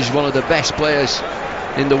unhinged one of the best players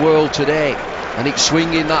in the world today, and it's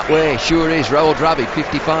swinging that way. Sure is. Rahul Dravid,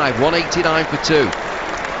 55, 189 for 2.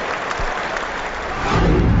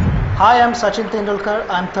 Hi, I'm Sachin Tendulkar.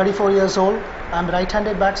 I'm 34 years old. I'm a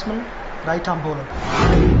right-handed batsman, right-arm bowler.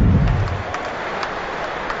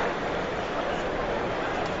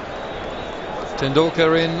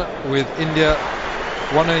 Tendulkar in with India,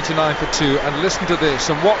 189 for 2. And listen to this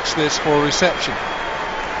and watch this for reception.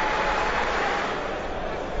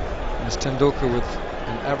 There's Tendulkar with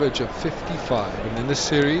an average of 55, and in this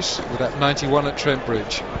series with that 91 at Trent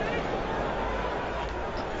Bridge.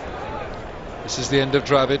 This is the end of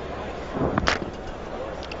Dravid.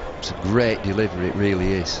 It's a great delivery, it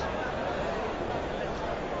really is.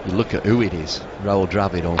 You look at who it is. Rahul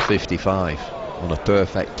Dravid on 55 on a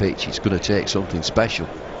perfect pitch. It's going to take something special.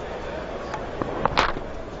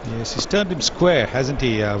 Yes, he's turned him square, hasn't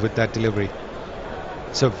he, with that delivery.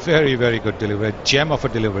 It's a very, very good delivery, a gem of a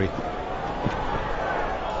delivery.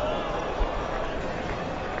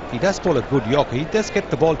 He does bowl a good Yorker. He does get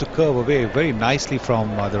the ball to curve away very nicely from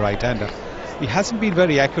the right-hander. He hasn't been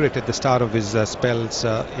very accurate at the start of his spells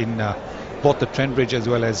in both the Trent Bridge as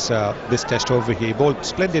well as this test over here. He bowled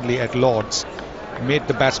splendidly at Lords, made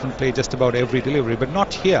the batsman play just about every delivery, but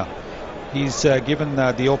not here. He's given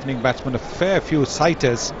the opening batsman a fair few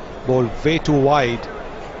sighters, bowled way too wide.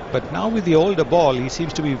 But now with the older ball, he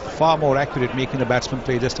seems to be far more accurate, making the batsman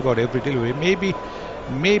play just about every delivery.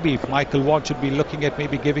 Maybe Michael Vaughan should be looking at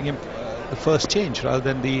maybe giving him the first change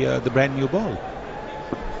rather than the brand new ball.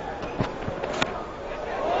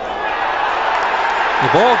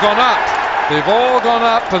 They've all gone up. They've all gone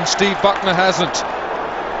up, and Steve Buckner hasn't.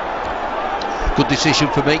 Good decision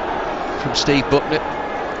for me from Steve Buckner.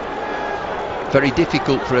 Very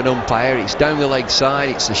difficult for an umpire. It's down the leg side,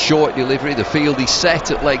 it's a short delivery, the field is set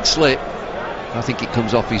at leg slip. I think it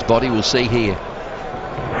comes off his body, we'll see here.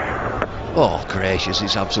 Oh gracious,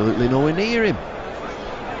 it's absolutely nowhere near him.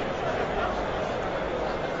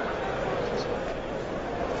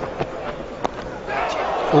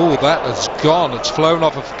 Oh, that has gone. It's flown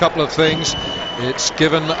off a couple of things. It's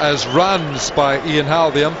given as runs by Ian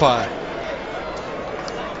Howell, the umpire.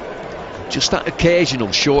 Just that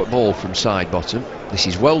occasional short ball from side bottom. This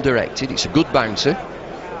is well directed, it's a good bouncer.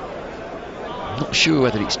 I'm not sure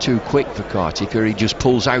whether it's too quick for Kartik or he just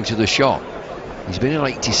pulls out of the shot. He's been in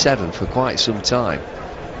 87 for quite some time.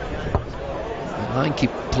 I think he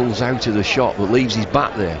pulls out of the shot but leaves his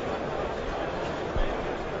bat there.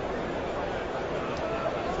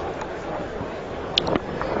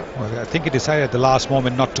 think he decided at the last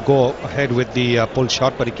moment not to go ahead with the pull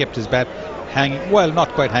shot, but he kept his bat hanging, well, not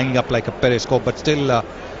quite hanging up like a periscope, but still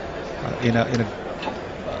in a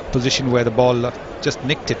position where the ball just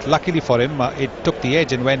nicked it. Luckily for him, it took the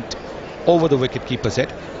edge and went over the wicket-keeper's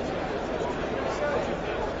head.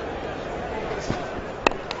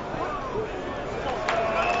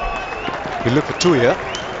 We look for 2 here.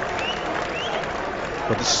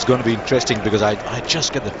 But this is going to be interesting because I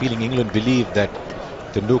just get the feeling England believe that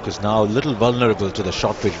Tendulkar is now a little vulnerable to the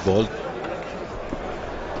short pitch ball.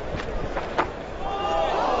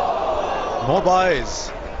 More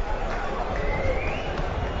buys.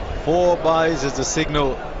 4 buys is the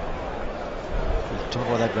signal. We'll talk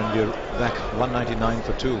about that when we're back. 199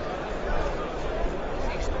 for 2.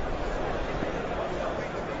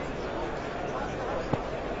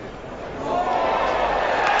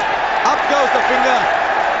 Up goes the finger.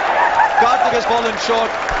 Karthik has fallen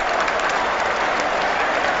short.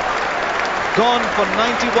 Gone for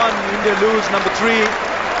 91. India lose number 3.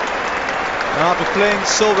 Now after playing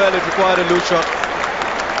so well, it required a loose shot.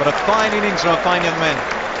 But a fine innings from a fine young man.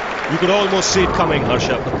 You could almost see it coming,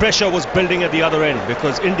 Harsha. The pressure was building at the other end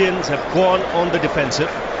because Indians have gone on the defensive.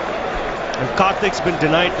 And Karthik's been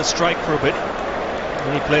denied the strike for a bit.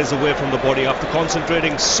 And he plays away from the body after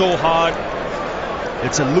concentrating so hard.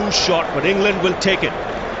 It's a loose shot, but England will take it.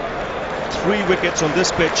 3 wickets on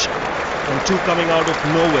this pitch and 2 coming out of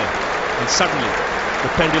nowhere. And suddenly, the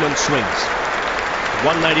pendulum swings.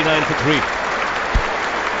 199 for 3.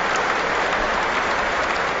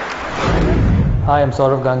 Hi, I'm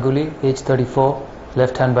Saurav Ganguly, age 34,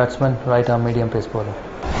 left-hand batsman, right-arm medium pace bowler.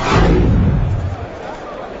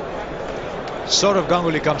 Saurav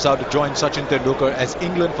Ganguly comes out to join Sachin Tendulkar as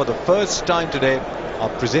England for the first time today are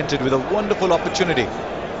presented with a wonderful opportunity.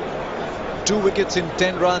 2 wickets in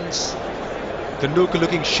 10 runs. Tendulkar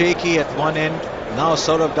looking shaky at one end. Now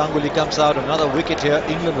Saurav Ganguly comes out, another wicket here.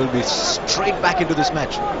 England will be straight back into this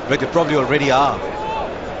match. But they probably already are.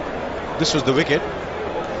 This was the wicket.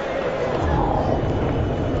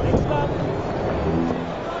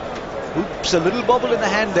 Oops, a little bobble in the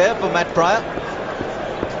hand there for Matt Prior.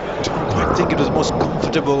 Didn't quite think it was the most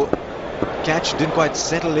comfortable catch. Didn't quite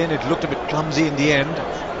settle in. It looked a bit clumsy in the end.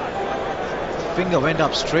 Finger went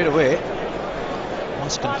up straight away.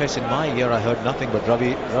 Must confess, in my ear I heard nothing, but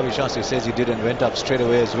Ravi Shastri says he did and went up straight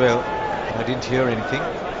away as well. I didn't hear anything.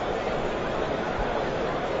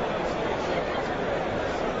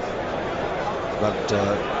 But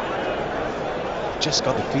just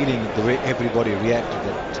got the feeling, the way everybody reacted,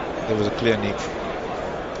 that there was a clear nick.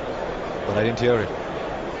 But I didn't hear it.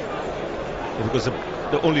 Because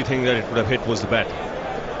the only thing that it would have hit was the bat.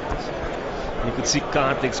 You could see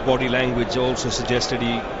Karthik's body language also suggested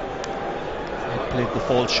he played the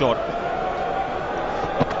false shot.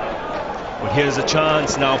 But here's a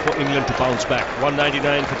chance now for England to bounce back.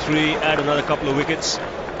 199 for 3, add another couple of wickets.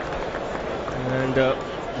 And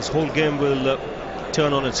this whole game will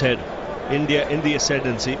turn on its head. India in the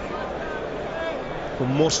ascendancy for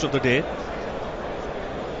most of the day.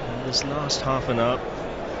 And this last half an hour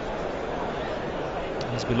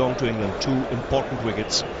has belonged to England. 2 important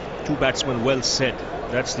wickets. 2 batsmen well set.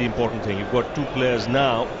 That's the important thing. You've got 2 players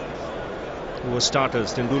now who are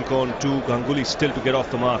starters. Tendulkar on 2, Ganguly still to get off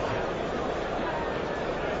the mark.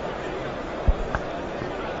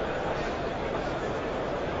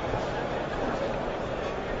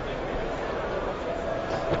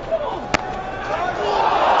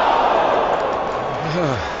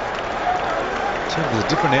 There's a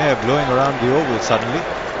different air blowing around the oval suddenly.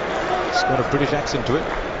 It's got a British accent to it.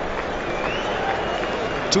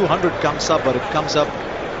 200 comes up, but it comes up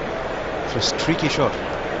for a streaky shot.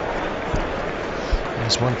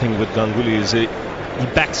 That's one thing with Ganguly is he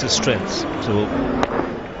backs his strengths. So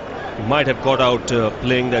he might have got out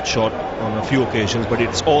playing that shot on a few occasions, but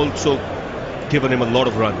it's also given him a lot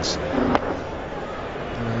of runs.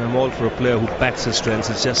 And I'm all for a player who backs his strengths.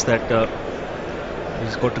 It's just that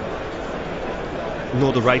he's got to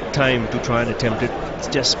know the right time to try and attempt it.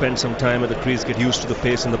 Just spend some time at the crease, get used to the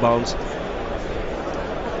pace and the bounce.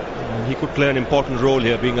 And he could play an important role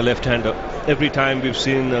here, being a left-hander. Every time we've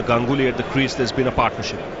seen Ganguly at the crease, there's been a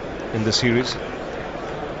partnership in the series.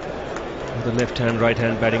 The left-hand,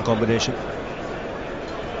 right-hand batting combination.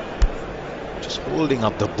 Just holding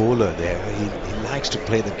up the bowler there. He likes to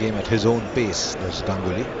play the game at his own pace, does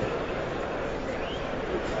Ganguly.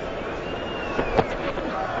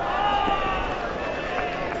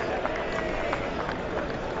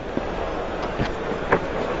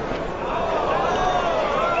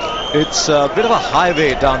 It's a bit of a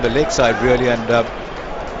highway down the leg side, really, and I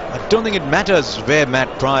don't think it matters where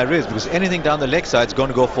Matt Prior is, because anything down the leg side is going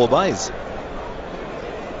to go 4 buys.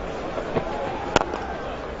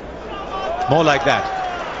 More like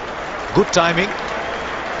that. Good timing.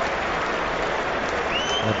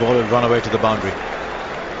 The ball will run away to the boundary.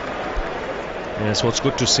 Yes, what's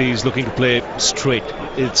good to see is looking to play straight.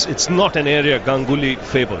 It's not an area Ganguly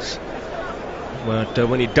favours. But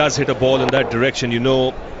when he does hit a ball in that direction, you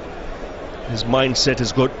know his mindset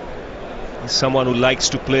is good. He's someone who likes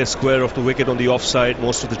to play square of the wicket on the offside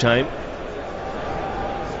most of the time.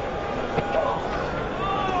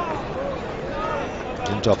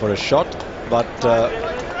 Didn't offer a shot, but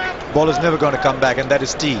ball is never going to come back, and that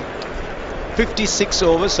is T. 56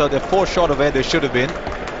 overs, so they're 4 short of where they should have been.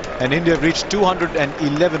 And India have reached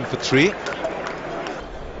 211 for 3.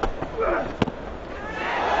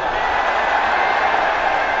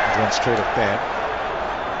 One straight of pair.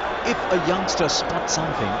 If a youngster spots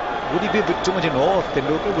something, would he be a bit too much in awe of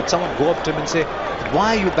Tendulkar? Would someone go up to him and say,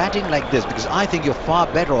 why are you batting like this? Because I think you're far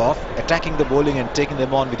better off attacking the bowling and taking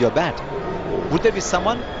them on with your bat. Would there be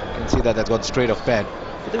someone? You can see that that's gone straight off pad.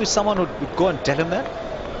 Would there be someone who would go and tell him that?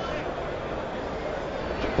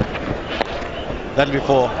 That'll be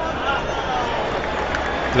 4.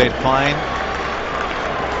 Played fine.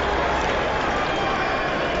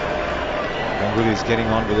 Ganguly is getting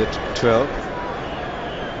on with it. 12.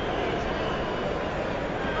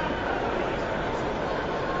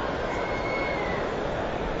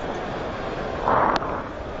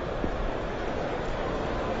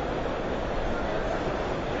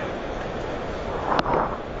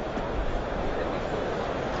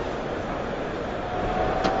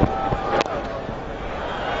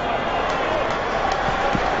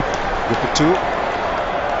 Good for 2.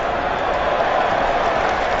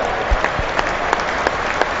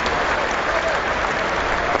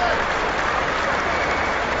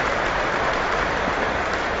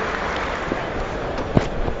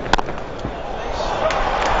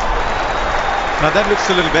 Now that looks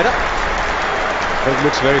a little better. That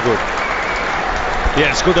looks very good.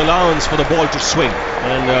 Yes, good allowance for the ball to swing,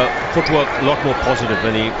 and footwork a lot more positive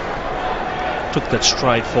when he took that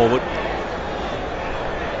stride forward.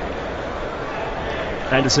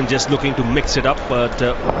 Anderson just looking to mix it up, but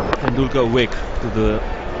Tendulkar awake to the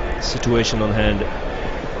situation on hand.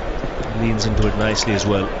 Leans into it nicely as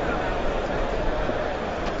well.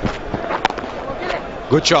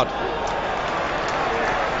 Good shot.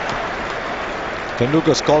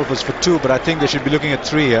 Tendulkar's call was for 2, but I think they should be looking at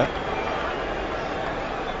 3 here.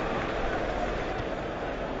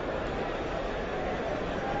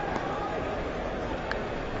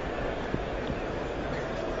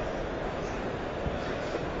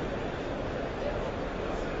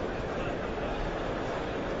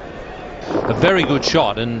 A very good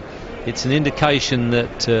shot, and it's an indication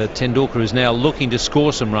that Tendulkar is now looking to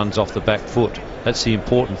score some runs off the back foot. That's the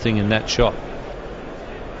important thing in that shot.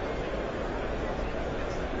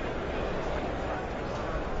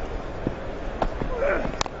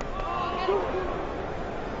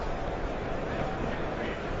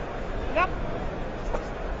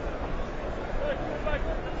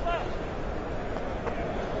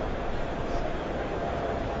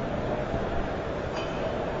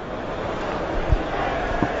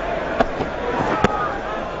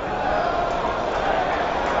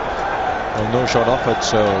 Well, no shot offered,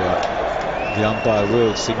 so the umpire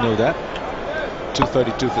will signal that.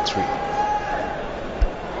 232 for 3.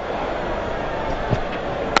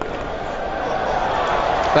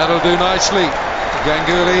 That'll do nicely.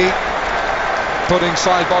 Ganguly putting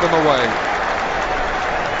side bottom away.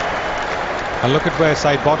 And look at where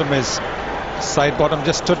side bottom is. Side bottom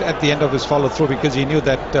just stood at the end of his follow through because he knew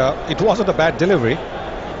that it wasn't a bad delivery,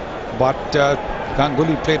 but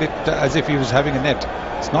Ganguly played it as if he was having a net.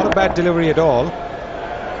 It's not a bad delivery at all.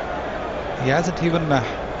 He hasn't even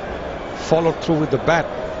followed through with the bat.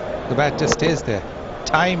 The bat just stays there.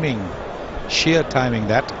 Timing, sheer timing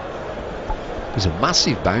that. There's a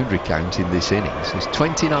massive boundary count in this innings. There's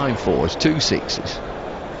 29 fours, 2 sixes.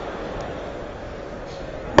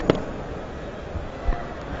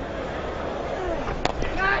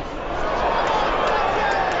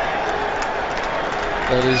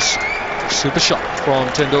 That is super shot from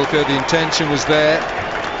Tendulkar. The intention was there.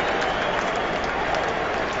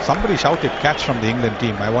 Somebody shouted catch from the England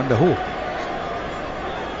team. I wonder who.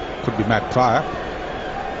 Could be Matt Pryor.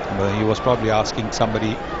 But he was probably asking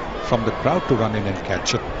somebody from the crowd to run in and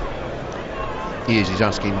catch it. He's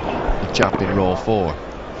asking the chap in row 4.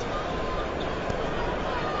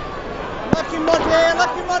 Lucky Monte,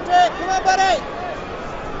 come on, buddy.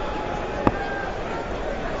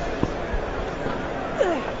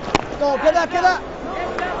 Go, get that.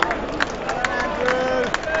 Andrew.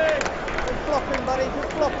 Good flopping, buddy, good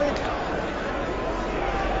flopping.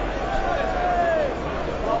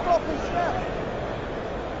 Good flopping, snap.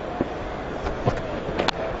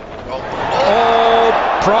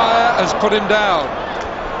 Oh, Pryor has put him down.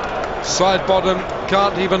 Side bottom,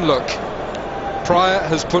 can't even look. Pryor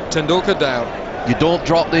has put Tendulkar down. You don't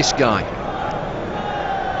drop this guy.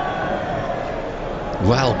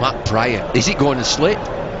 Well, Matt Pryor, is it going to slip?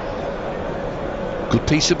 Good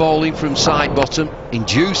piece of bowling from side bottom.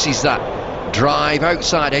 Induces that drive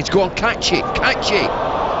outside edge. Go on, catch it, catch it.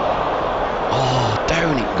 Oh,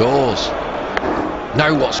 down it goes.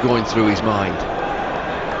 Now what's going through his mind?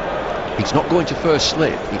 It's not going to first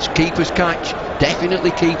slip. It's keeper's catch.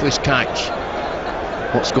 Definitely keeper's catch.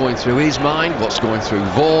 What's going through his mind? What's going through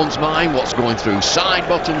Vaughan's mind? What's going through side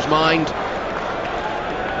bottom's mind?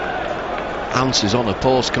 Answers on a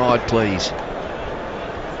postcard, please.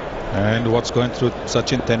 And what's going through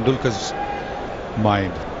Sachin Tendulkar's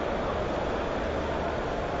mind?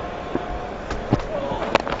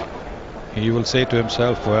 He will say to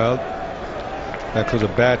himself, well, that was a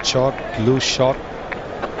bad shot, loose shot.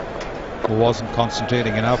 Wasn't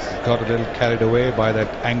concentrating enough, got a little carried away by that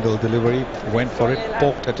angle delivery, went for it,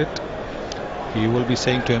 poked at it. He will be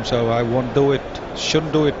saying to himself, I won't do it,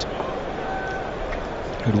 shouldn't do it.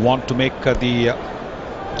 He'd want to make the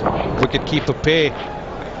wicket keeper pay.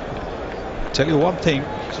 Tell you one thing,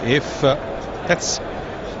 if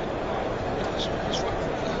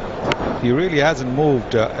he really hasn't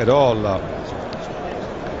moved at all,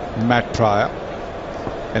 Matt Pryor.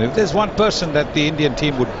 And if there's one person that the Indian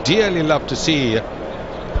team would dearly love to see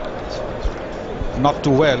not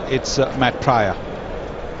do well, it's Matt Pryor.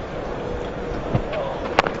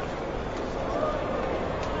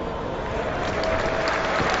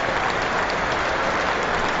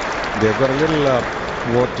 They've got a little,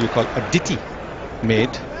 what do you call, a ditty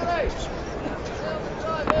made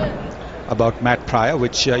about Matt Pryor,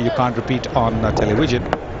 which you can't repeat on television,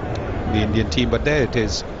 the Indian team, but there it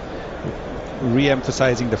is,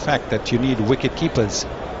 re-emphasizing the fact that you need wicket keepers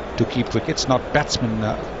to keep wickets, not batsmen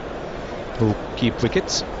who keep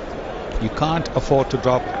wickets. You can't afford to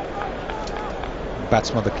drop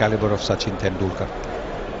batsmen of the caliber of Sachin Tendulkar.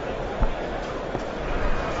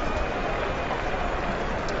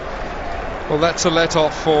 Well, that's a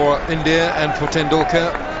let-off for India and for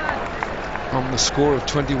Tendulkar on the score of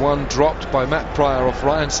 21, dropped by Matt Pryor off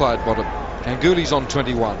Ryan Sidebottom. Ganguly's on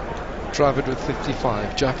 21. Dravid with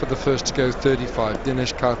 55, Jaffa the first to go 35,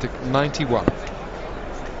 Dinesh Karthik 91.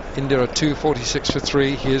 India are 246 for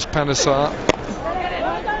 3. Here's Panesar.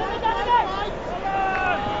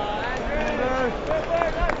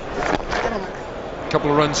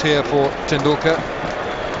 Couple of runs here for Tendulkar.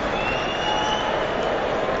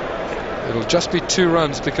 It'll just be 2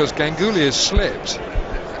 runs because Ganguly has slipped.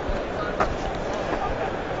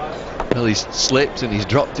 Well, he's slipped and he's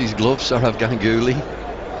dropped his gloves, Sourav Ganguly.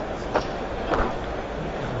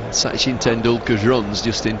 Sachin Tendulkar's runs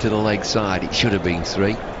just into the leg side. It should have been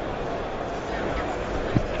 3.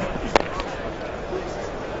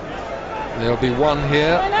 There'll be 1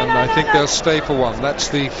 here, and I think they'll stay for 1. That's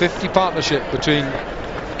the 50 partnership between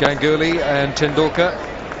Ganguly and Tendulkar.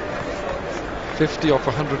 50 off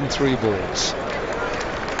 103 balls.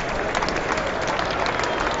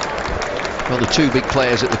 Well, the 2 big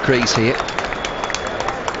players at the crease here.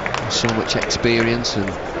 So much experience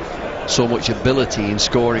and so much ability in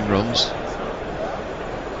scoring runs.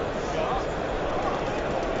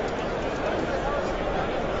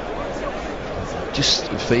 Just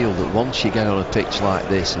feel that once you get on a pitch like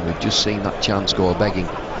this, and we've just seen that chance go begging.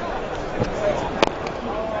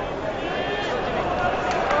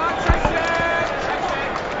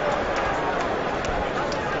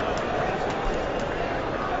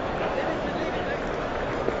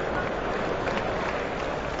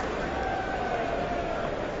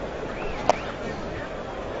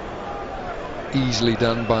 Easily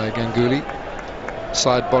done by Ganguly.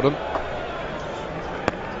 Side bottom.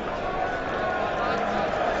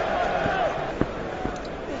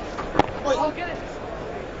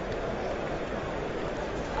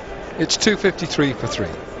 It's 253 for 3.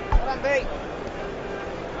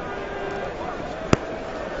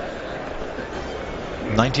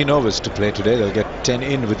 "19 overs to play today. They'll get 10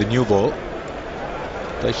 in with the new ball.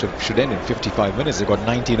 They should end in 55 minutes. They've got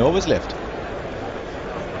 19 overs left.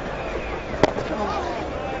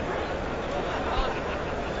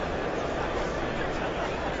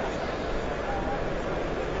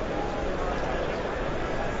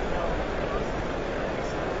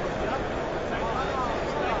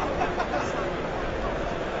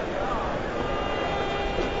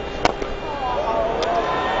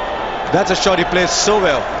 That's a shot he plays so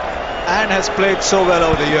well and has played so well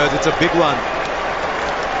over the years. It's a big one.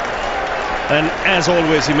 And as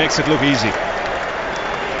always, he makes it look easy.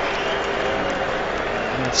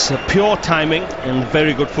 It's pure timing and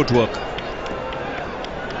very good footwork.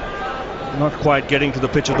 Not quite getting to the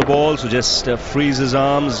pitch of the ball, so just frees his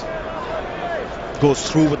arms, goes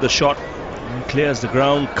through with the shot and clears the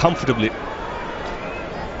ground comfortably.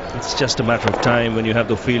 It's just a matter of time when you have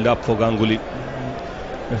the field up for Ganguly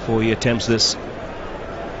before he attempts this.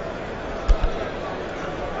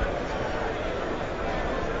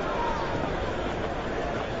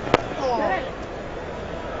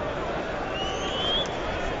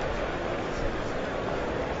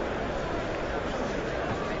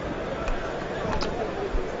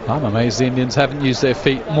 I'm amazed the Indians haven't used their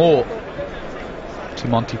feet more. To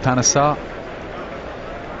Monty Panesar.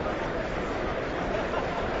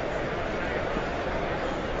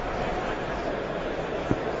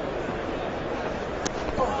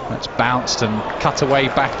 That's bounced and cut away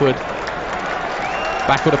backward.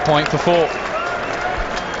 Backward a point for 4.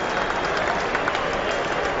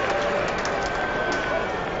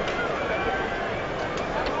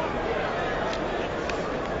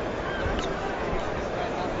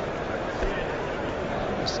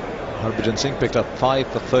 Harbhajan Singh picked up 5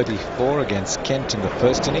 for 34 against Kent in the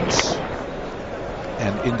first innings,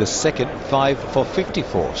 and in the second 5 for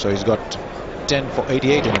 54, so he's got 10 for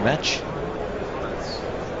 88 in the match.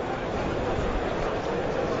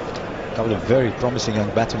 A couple of very promising young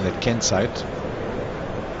batsmen at Kent side.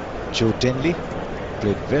 Joe Denley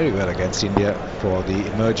played very well against India for the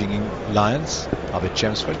emerging Lions up at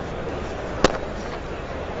Chelmsford.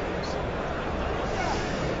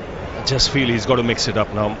 Just feel he's got to mix it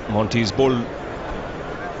up now. Monty's bowled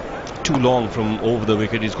too long from over the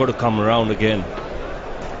wicket. He's got to come around again.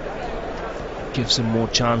 Gives him more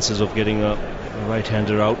chances of getting a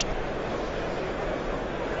right-hander out.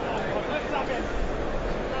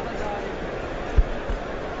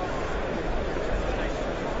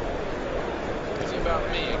 It's about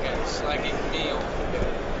me again, slagging me off.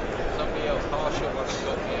 Somebody else harsher when he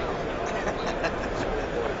got me out.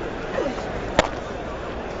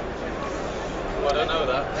 I don't know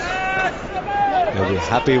that. They'll be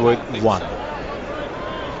happy with 1.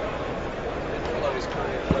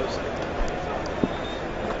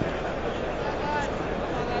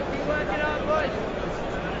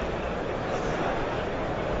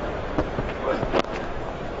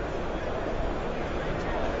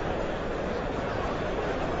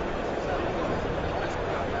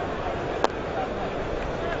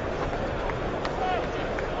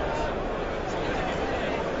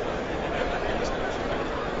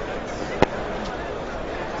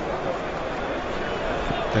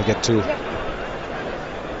 They'll get 2. It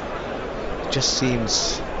just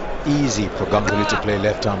seems easy for Ganguly to play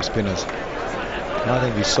left-arm spinners. And I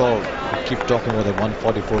think we keep talking about the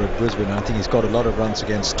 144 at Brisbane, and I think he's got a lot of runs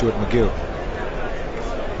against Stuart McGill,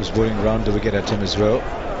 who's bowling around the wicket at him as well.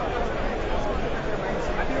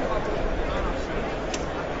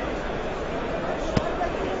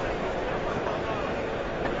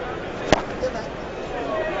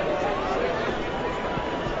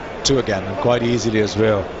 Again, and quite easily as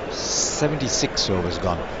well. 76 overs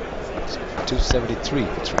gone. 273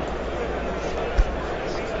 for 3.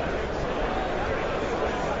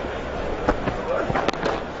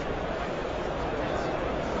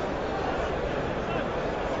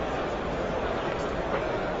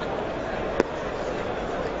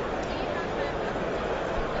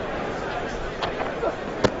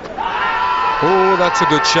 Oh, that's a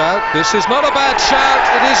good shout. This is not a bad shout.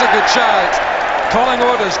 It is a good shout.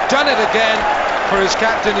 Collingwood has done it again for his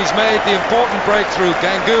captain. He's made the important breakthrough.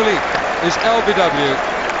 Ganguly is LBW.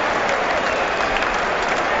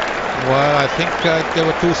 Well, I think there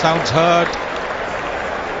were 2 sounds heard,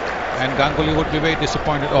 and Ganguly would be very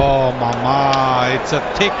disappointed. Oh, mama, it's a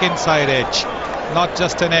thick inside edge, not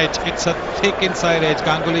just an edge, it's a thick inside edge.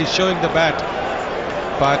 Ganguly is showing the bat,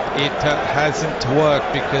 but it hasn't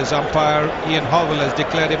worked because umpire Ian Howell has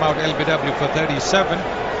declared him out LBW for 37.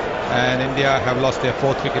 And India have lost their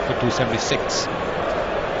 4th wicket for 276.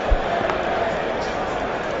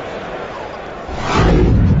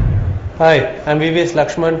 Hi, I'm VVS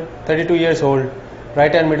Lakshman, 32 years old,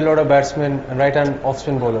 right-hand middle order batsman and right-hand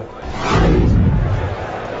off-spin bowler.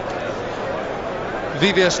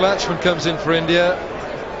 VVS Lakshman comes in for India.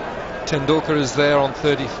 Tendulkar is there on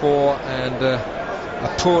 34, and a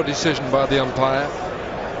poor decision by the umpire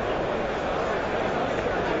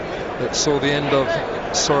that saw the end of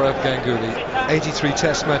Sourav Ganguly. 83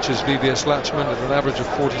 test matches VVS Lakshman at an average of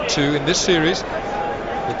 42. In this series,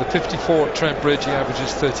 with the 54 at Trent Bridge, he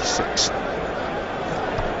averages 36.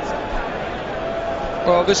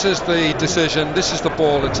 Well, this is the decision. This is the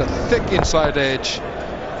ball. It's a thick inside edge.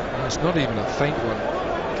 And it's not even a faint one.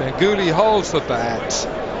 Ganguly holds the bat.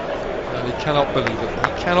 And he cannot believe it.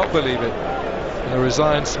 He cannot believe it. And a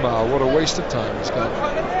resigned smile. What a waste of time he's got.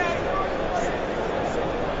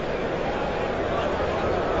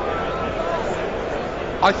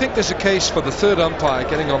 I think there's a case for the third umpire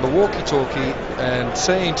getting on the walkie-talkie and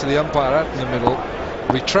saying to the umpire out in the middle,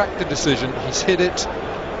 retract the decision, he's hit it,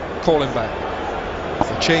 call him back.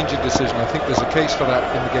 A change of decision. I think there's a case for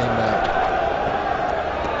that in the game now.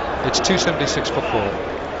 It's 276 for 4.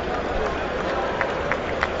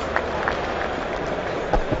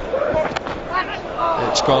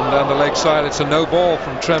 It's gone down the leg side. It's a no ball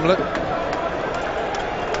from Tremlett.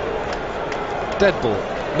 Dead ball.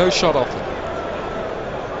 No shot off it.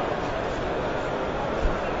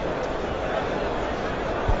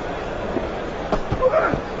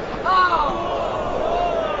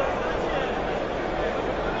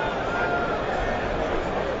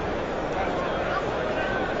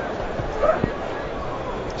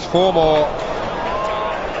 Four more.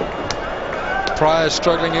 Pryor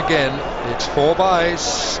struggling again. It's 4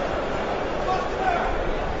 byes.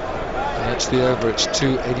 And that's the over. It's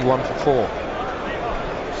 281 for 4.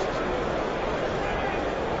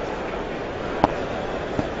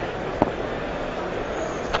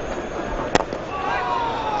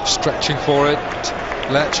 Stretching for it.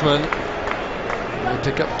 Latchman will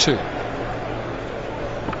pick up 2.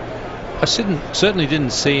 I certainly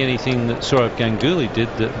didn't see anything that Sourav Ganguly did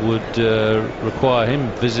that would require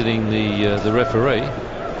him visiting the referee.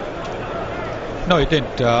 No, he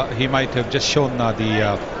didn't. He might have just shown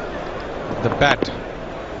the bat,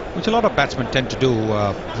 which a lot of batsmen tend to do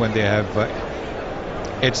when they have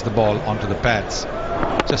edged the ball onto the pads,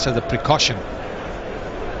 just as a precaution.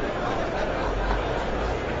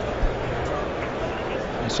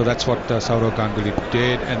 So that's what Sourav Ganguly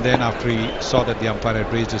did, and then after he saw that the umpire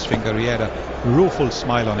had raised his finger, he had a rueful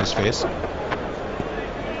smile on his face.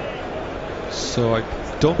 So I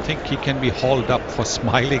don't think he can be hauled up for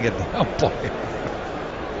smiling at the umpire.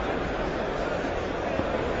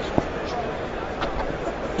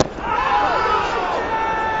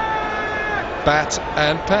 Bat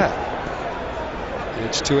and pat.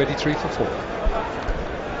 It's 283 for 4.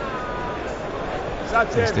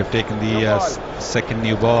 Yes, they've taken the second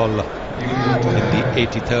new ball in the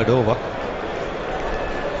 83rd over.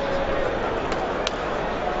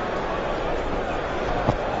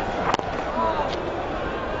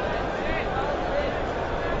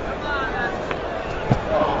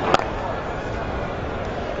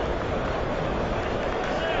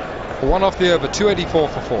 One off the over, 284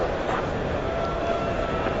 for 4.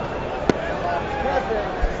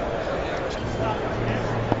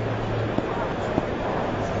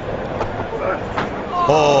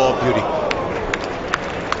 Oh, beauty.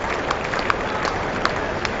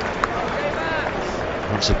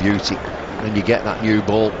 That's a beauty. When you get that new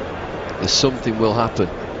ball, there's something will happen.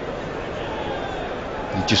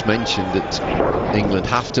 You just mentioned that England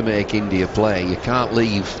have to make India play. You can't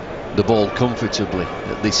leave the ball comfortably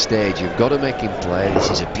at this stage. You've got to make him play. This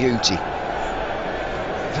is a beauty.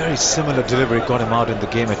 Very similar delivery got him out in the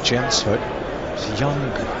game at Chelmsford. It's a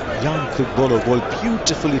young quick bowler, bowled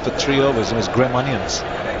beautifully for 3 overs, and his Graham Onions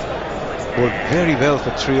bowled very well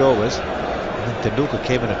for 3 overs, and then Tendulkar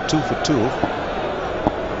came in at 2 for 2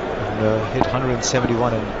 and hit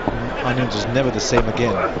 171, and Onions was never the same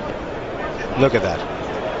again. Look at that.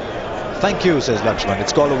 Thank you, says Lakshman.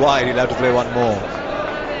 It's called a wide. He'll have to play one more.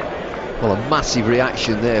 Well, a massive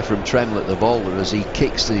reaction there from Tremlett, the bowler, as he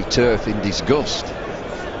kicks the turf in disgust.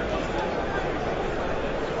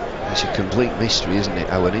 It's a complete mystery, isn't it,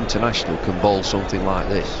 how an international can bowl something like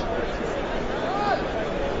this.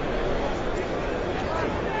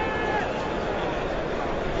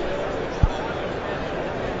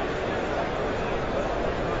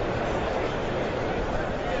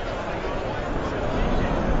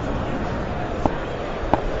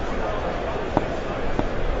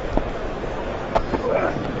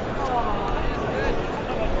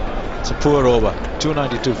 It's a poor over,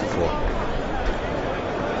 292 for 4.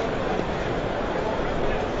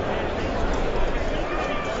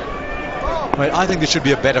 Well, I think this should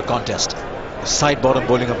be a better contest. Side bottom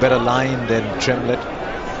bowling a better line than Tremlett.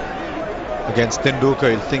 Against Tendulkar,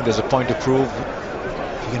 he'll think there's a point to prove.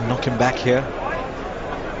 If you can knock him back here.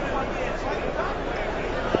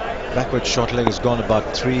 Backward short leg has gone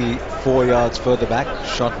about 3-4 yards further back.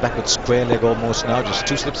 Shot backward square leg almost now. Just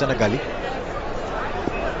 2 slips and a gully.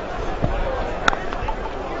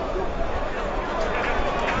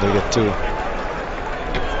 They get 2.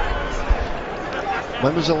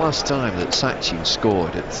 When was the last time that Sachin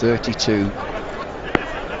scored at 33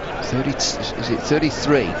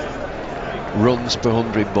 runs per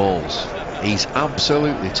 100 balls? He's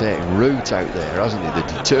absolutely taken root out there, hasn't he? The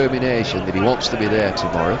determination that he wants to be there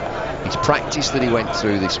tomorrow. His practice that he went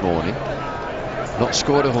through this morning. Not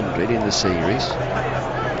scored 100 in the series.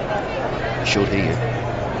 Should here.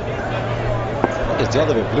 It's the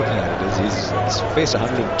other way of looking at it is he's faced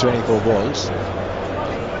 124 balls.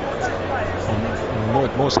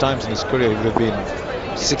 Most times in his career it would have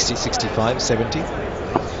been 60, 65, 70.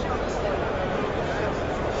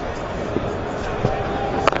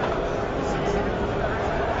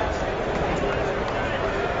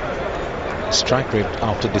 Strike rate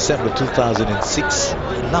after December 2006,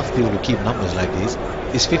 enough people who keep numbers like these,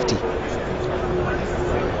 is 50.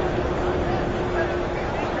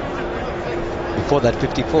 Before that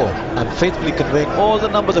 54. I'm faithfully conveying all the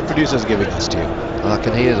numbers the producer's giving us to you. I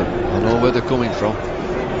can hear them. I know where they're coming from.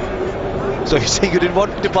 So you're saying you didn't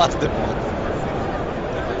want me to pass them on?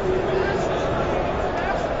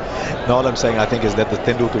 No, all I'm saying I think is that the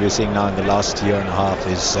Tendulkar we're seeing now in the last year and a half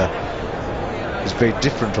is very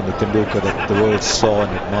different from the Tendulkar that the world saw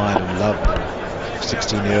and admired and loved.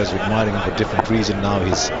 16 years admiring him for different reasons. Now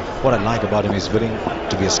what I like about him is willing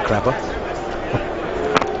to be a scrapper.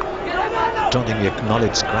 I don't think we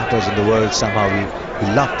acknowledge scrappers in the world somehow. We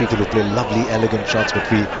love people who play lovely, elegant shots, but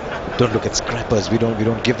we don't look at scrappers. We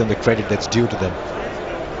don't give them the credit that's due to them.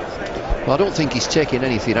 Well, I don't think he's taking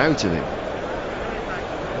anything out of him.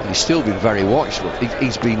 He's still been very watchful.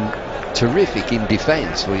 He's been terrific in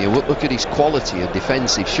defence. When you look at his quality of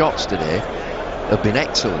defensive shots today, have been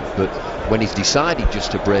excellent. But when he's decided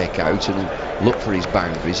just to break out and look for his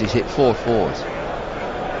boundaries, he's hit 4 fours.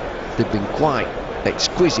 They've been quite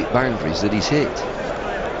exquisite boundaries that he's hit.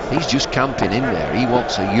 He's just camping in there. He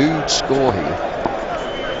wants a huge score here.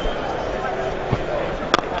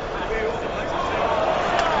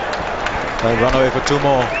 They'll run away for 2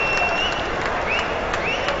 more.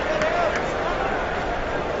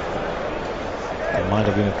 It might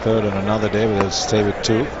have been a third on another day, but they'll stay with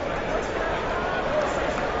 2.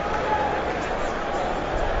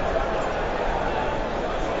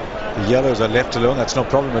 The yellows are left alone. That's no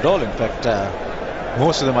problem at all. In fact,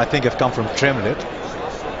 most of them I think have come from Tremlett.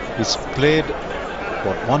 He's played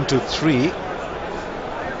what, 1, 2, 3.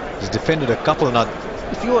 He's defended a couple. Now,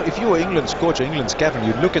 if you were England's coach or England's captain,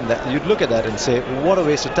 you'd look at that and say, what a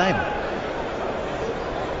waste of time.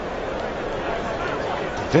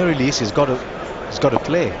 At the very least, he's got to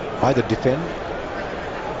play. Either defend.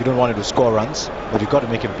 You don't want him to score runs, but you've got to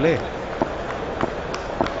make him play.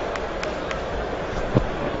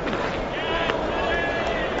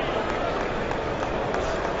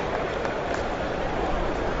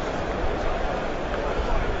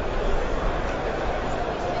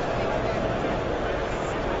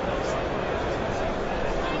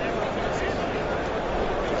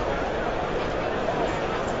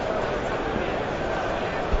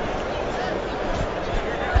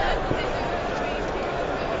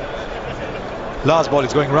 Last ball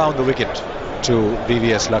is going round the wicket to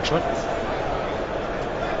VVS Lakshman.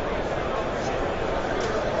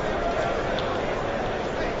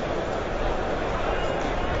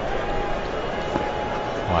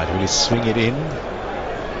 Right, will he swing it in?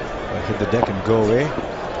 Or hit the deck and go away?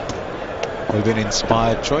 Will be an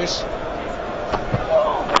inspired choice.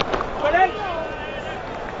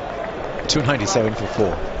 297 for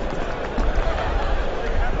 4.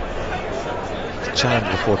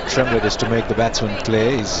 Challenge before Tremlett is to make the batsman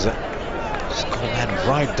play. He's got a man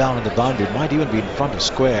right down on the boundary. It might even be in front of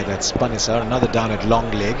square. That's Panesar. Another down at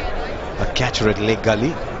long leg. A catcher at leg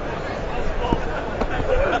gully.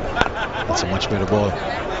 That's a much better ball.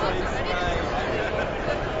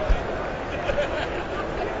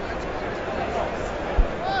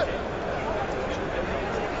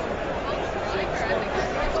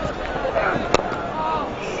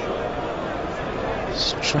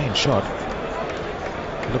 Strange shot.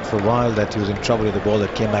 Looked for a while that he was in trouble with the ball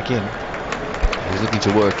that came back in. He's looking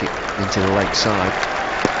to work it into the leg side,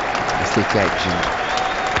 the thick edge,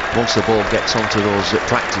 and once the ball gets onto those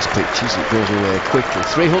practice pitches, it goes away quickly.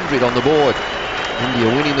 300 on the board. India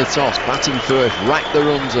winning the toss, batting first, rack the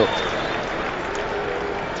runs up.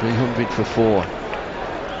 300 for 4.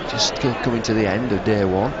 Just coming to the end of day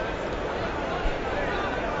 1.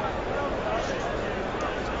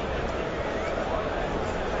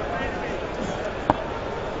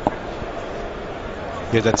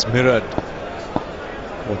 Yeah, that's mirrored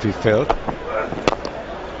what we felt.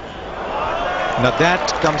 Now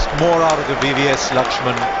that comes more out of the VVS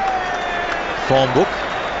Lakshman form book.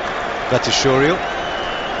 That's a showreel.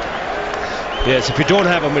 Yes, if you don't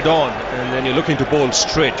have a mid-on and then you're looking to bowl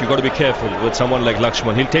straight, you've got to be careful with someone like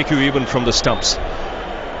Lakshman. He'll take you even from the stumps.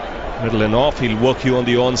 Middle and off, he'll work you on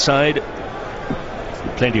the onside.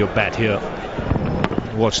 plenty of bat here.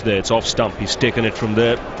 Watch there, it's off stump. He's taken it from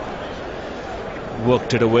there,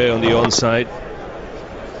 worked it away on the onside.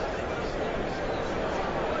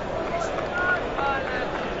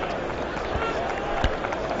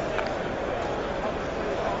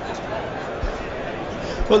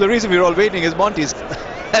 Well, the reason we're all waiting is Monty's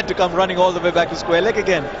had to come running all the way back to square leg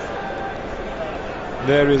again.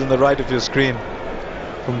 There he is on the right of your screen.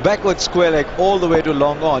 From backward square leg all the way to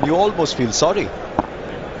long on, you almost feel sorry.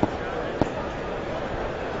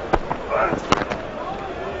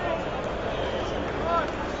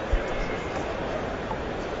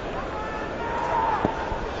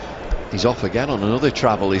 He's off again on another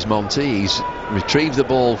travel, is Monty. He's retrieved the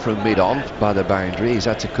ball from mid-on by the boundary. He's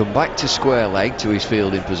had to come back to square leg to his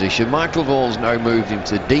fielding position. Michael Vaughan's now moved him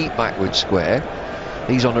to deep backward square.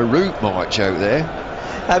 He's on a route march out there.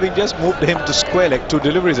 Having just moved him to square leg 2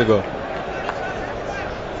 deliveries ago.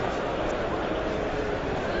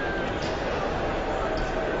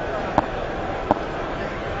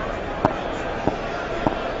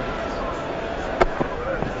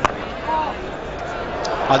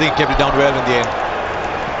 I think he kept it down well in the end.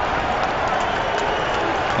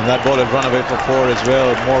 And that ball had run away for 4 as well.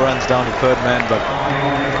 More runs down to third man, but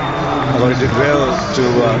I thought he did well to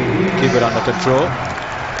keep it under control.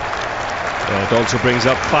 It also brings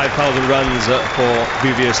up 5,000 runs for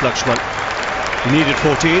VVS Lakshman. He needed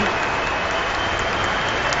 14.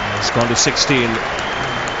 It's gone to 16.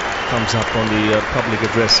 Comes up on the public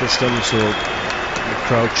address system, so the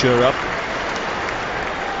crowd cheer up.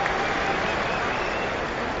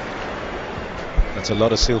 That's a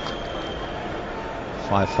lot of silk.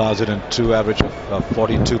 5,002 average of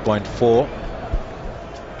 42.4.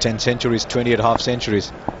 10 centuries, 28 half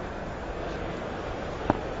centuries.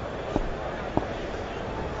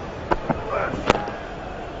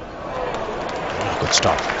 Good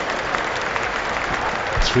stop.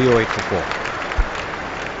 308 for 4.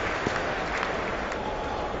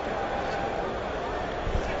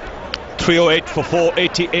 .308 for 4.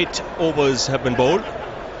 88 overs have been bowled.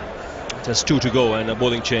 Just 2 to go and a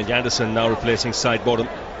bowling change. Anderson now replacing side bottom.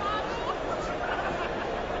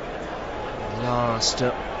 Last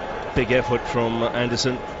big effort from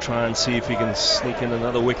Anderson. Try and see if he can sneak in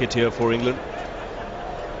another wicket here for England.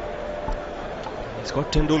 He's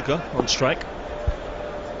got Tendulkar on strike.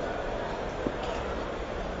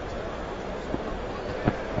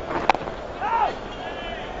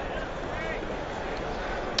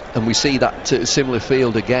 And we see that similar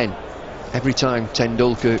field again. Every time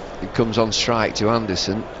Tendulkar comes on strike to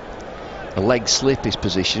Anderson, a leg slip is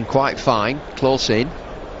positioned quite fine, close in,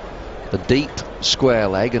 a deep square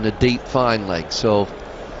leg and a deep fine leg. So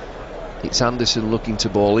it's Anderson looking to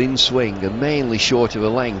bowl in swing and mainly short of a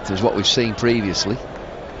length as what we've seen previously.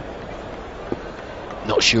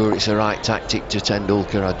 Not sure it's the right tactic to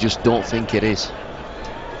Tendulkar. I just don't think it is.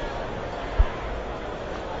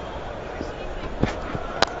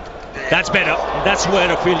 That's better. That's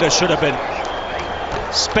where a fielder should have been,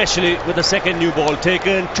 especially with the second new ball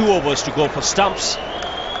taken. 2 overs to go for stumps.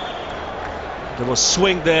 There was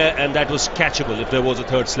swing there, and that was catchable if there was a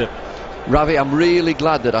third slip. Ravi, I'm really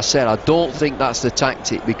glad that I said I don't think that's the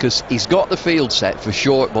tactic, because he's got the field set for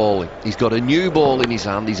short bowling. He's got a new ball in his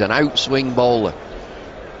hand. He's an outswing bowler.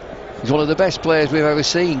 He's one of the best players we've ever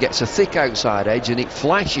seen. Gets a thick outside edge and it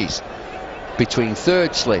flashes between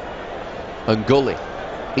third slip and gully.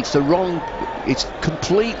 It's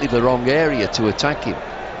completely the wrong area to attack him.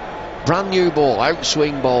 Brand new ball,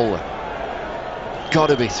 outswing bowler. Got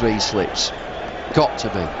to be 3 slips. Got to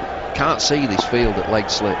be. Can't see this field at leg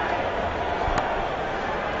slip.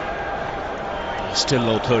 Still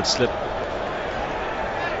no third slip.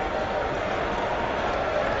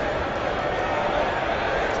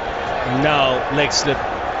 Now leg slip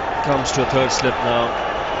comes to a third slip now.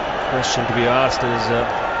 Question to be asked is,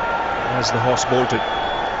 has the horse bolted?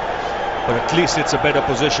 But at least it's a better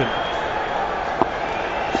position.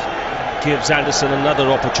 Gives Anderson another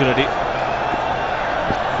opportunity.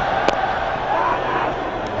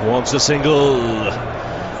 Wants a single.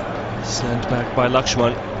 Sent back by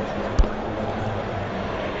Lakshman.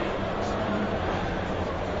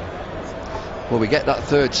 Well, we get that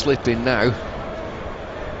third slip in now.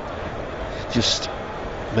 Just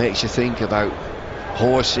makes you think about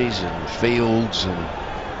horses and fields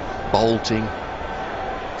and bolting.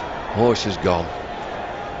 Horse has gone.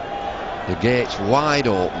 The gate's wide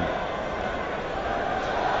open.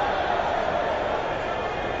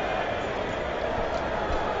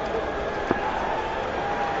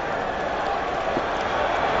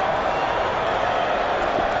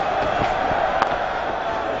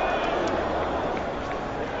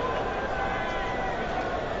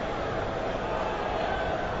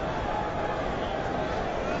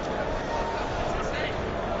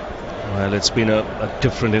 Well, it's been a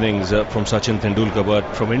different innings from Sachin Tendulkar,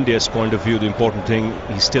 but from India's point of view, the important thing,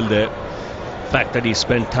 he's still there. The fact that he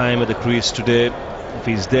spent time at the crease today, if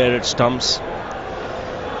he's there at stumps,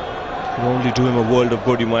 it will only do him a world of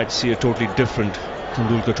good. You might see a totally different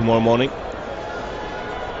Tendulkar tomorrow morning.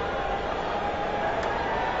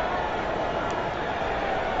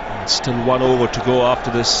 And still 1 over to go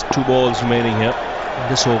after this, 2 balls remaining here in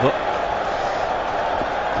this over.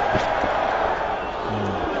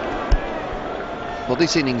 Well,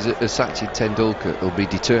 this innings of Sachin Tendulkar will be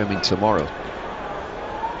determined tomorrow.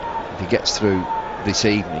 If he gets through this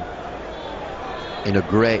evening in a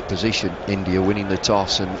great position, India winning the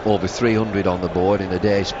toss and over 300 on the board in a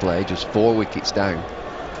day's play, just 4 wickets down.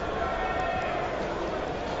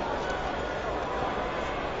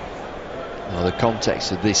 Now, the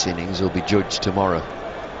context of this innings will be judged tomorrow.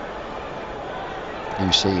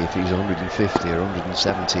 You see if he's 150 or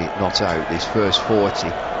 170 not out, this first 40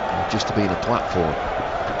 just to be in a platform.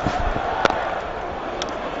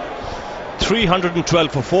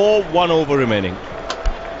 312 for 4, 1 over remaining.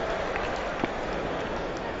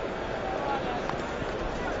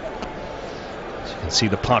 As you can see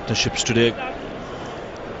the partnerships today.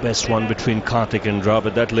 Best one between Karthik and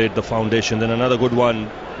Dravid, that laid the foundation. Then another good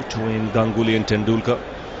one between Ganguly and Tendulkar.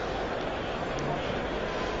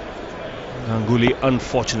 Ganguly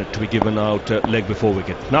unfortunate to be given out leg before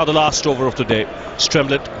wicket. Now the last over of the day.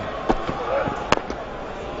 Stremlett.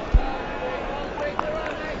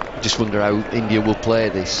 Just wonder how India will play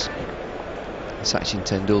this. Sachin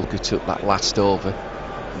Tendulkar took that last over.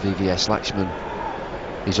 VVS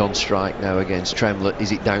Lakshman is on strike now against Tremlett.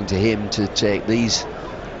 Is it down to him to take these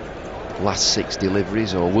last 6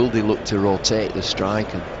 deliveries, or will they look to rotate the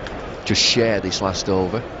strike and just share this last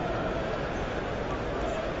over?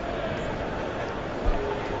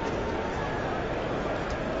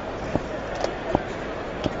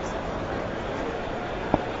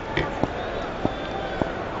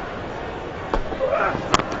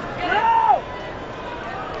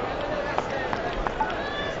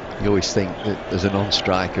 You always think that as a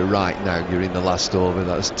non-striker right now you're in the last over,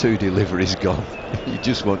 that's 2 deliveries gone. You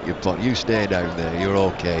just want your point. You stay down there, you're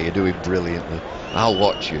okay, you're doing brilliantly, I'll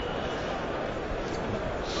watch you.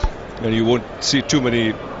 And you won't see too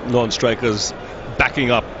many non-strikers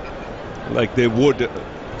backing up like they would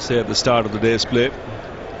say at the start of the day's play.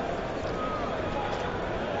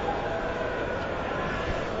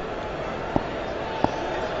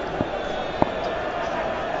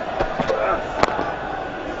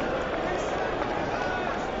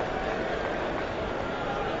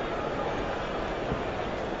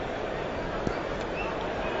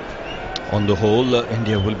 On the whole,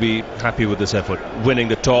 India will be happy with this effort. Winning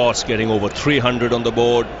the toss, getting over 300 on the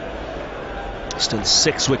board. Still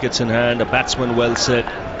 6 wickets in hand, a batsman well set.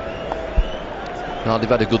 No, they've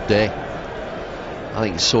had a good day. I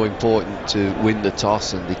think it's so important to win the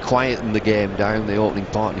toss, and they quieten the game down. The opening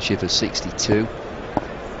partnership of 62.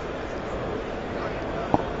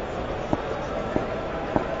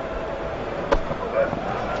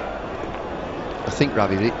 I think,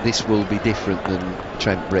 Ravi, this will be different than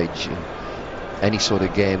Trent Bridge. And any sort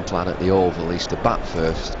of game plan at the Oval is to bat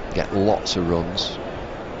first, get lots of runs,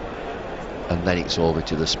 and then it's over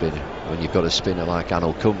to the spinner. When you've got a spinner like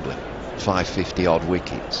Anil Kumble, 550 odd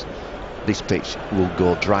wickets, this pitch will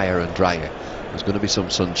go drier and drier. There's going to be some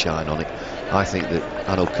sunshine on it. I think that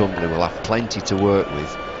Anil Kumble will have plenty to work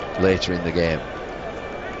with later in the game.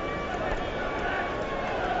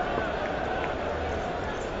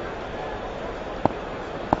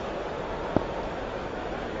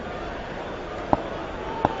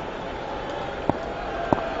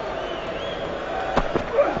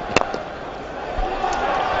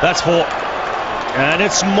 That's 4. And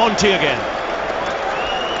it's Monty again.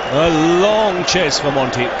 A long chase for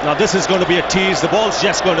Monty. Now this is going to be a tease. The ball's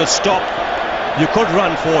just going to stop. You could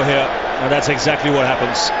run 4 here, and that's exactly what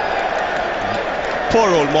happens. Poor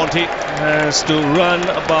old Monty has to run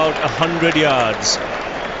about 100 yards.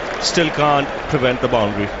 Still can't prevent the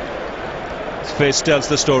boundary. His face tells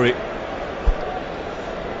the story.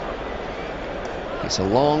 It's a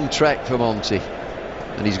long trek for Monty,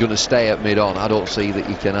 and he's going to stay at mid-on. I don't see that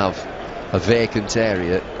you can have a vacant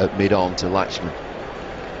area at mid-on to Lakshman.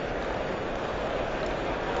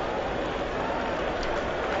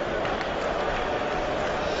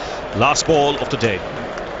 Last ball of the day.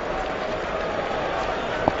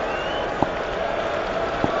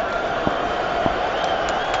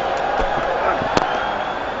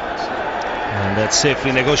 And that's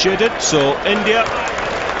safely negotiated. So India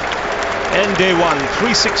end day 1,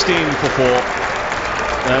 316 for 4.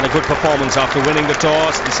 And a good performance after winning the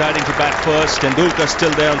toss, deciding to bat first. Tendulkar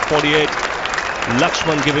still there on 48.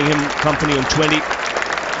 Lakshman giving him company on 20.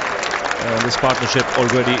 And this partnership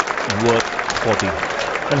already worth 40.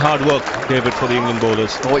 And hard work, David, for the England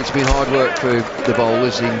bowlers. Oh, it's been hard work for the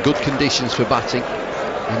bowlers in good conditions for batting.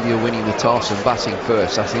 India winning the toss and batting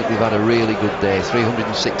first. I think they've had a really good day.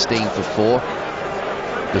 316 for 4.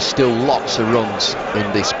 There's still lots of runs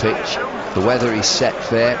in this pitch. The weather is set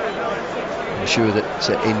fair. I'm sure that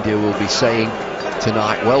India will be saying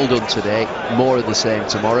tonight, well done today, more of the same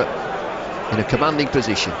tomorrow, in a commanding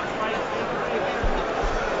position.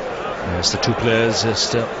 Yes, the two players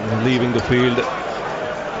just leaving the field.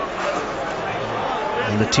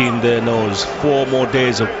 And the team there knows 4 more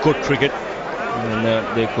days of good cricket and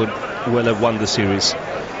they could well have won the series.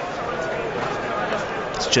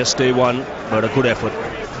 It's just day 1, but a good effort.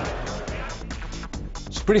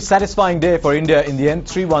 It's a pretty satisfying day for India in the end.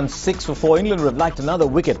 3-1-6 for 4. England would have liked another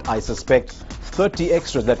wicket, I suspect. 30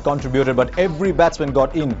 extras that contributed, but every batsman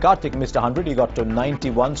got in. Karthik missed 100, he got to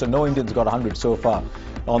 91, so no Indians got 100 so far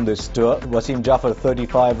on this tour. Wasim Jafar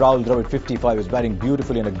 35, Rahul Dravid 55, was batting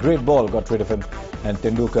beautifully and a great ball got rid of him. And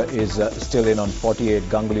Tendulkar is still in on 48.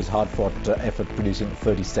 Ganguly's hard-fought effort producing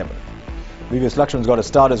 37. VVS Lakshman's got a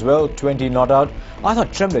start as well, 20 not out. I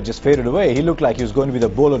thought Tremlett just faded away. He looked like he was going to be the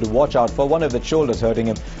bowler to watch out for. One of the shoulders hurting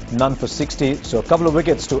him, none for 60. So a couple of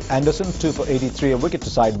wickets to Anderson, 2 for 83, a wicket to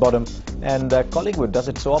side bottom. And Collingwood does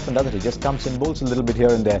it so often, doesn't he? Just comes in, bowls a little bit here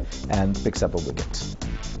and there and picks up a wicket.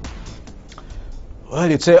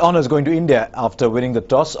 Well, you'd say honours going to India after winning the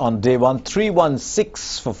toss on day 1.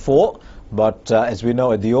 3-1-6 for 4. But as we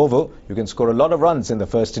know, at the Oval, you can score a lot of runs in the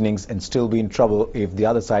first innings and still be in trouble if the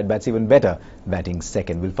other side bats even better, batting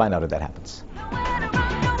second. We'll find out if that happens.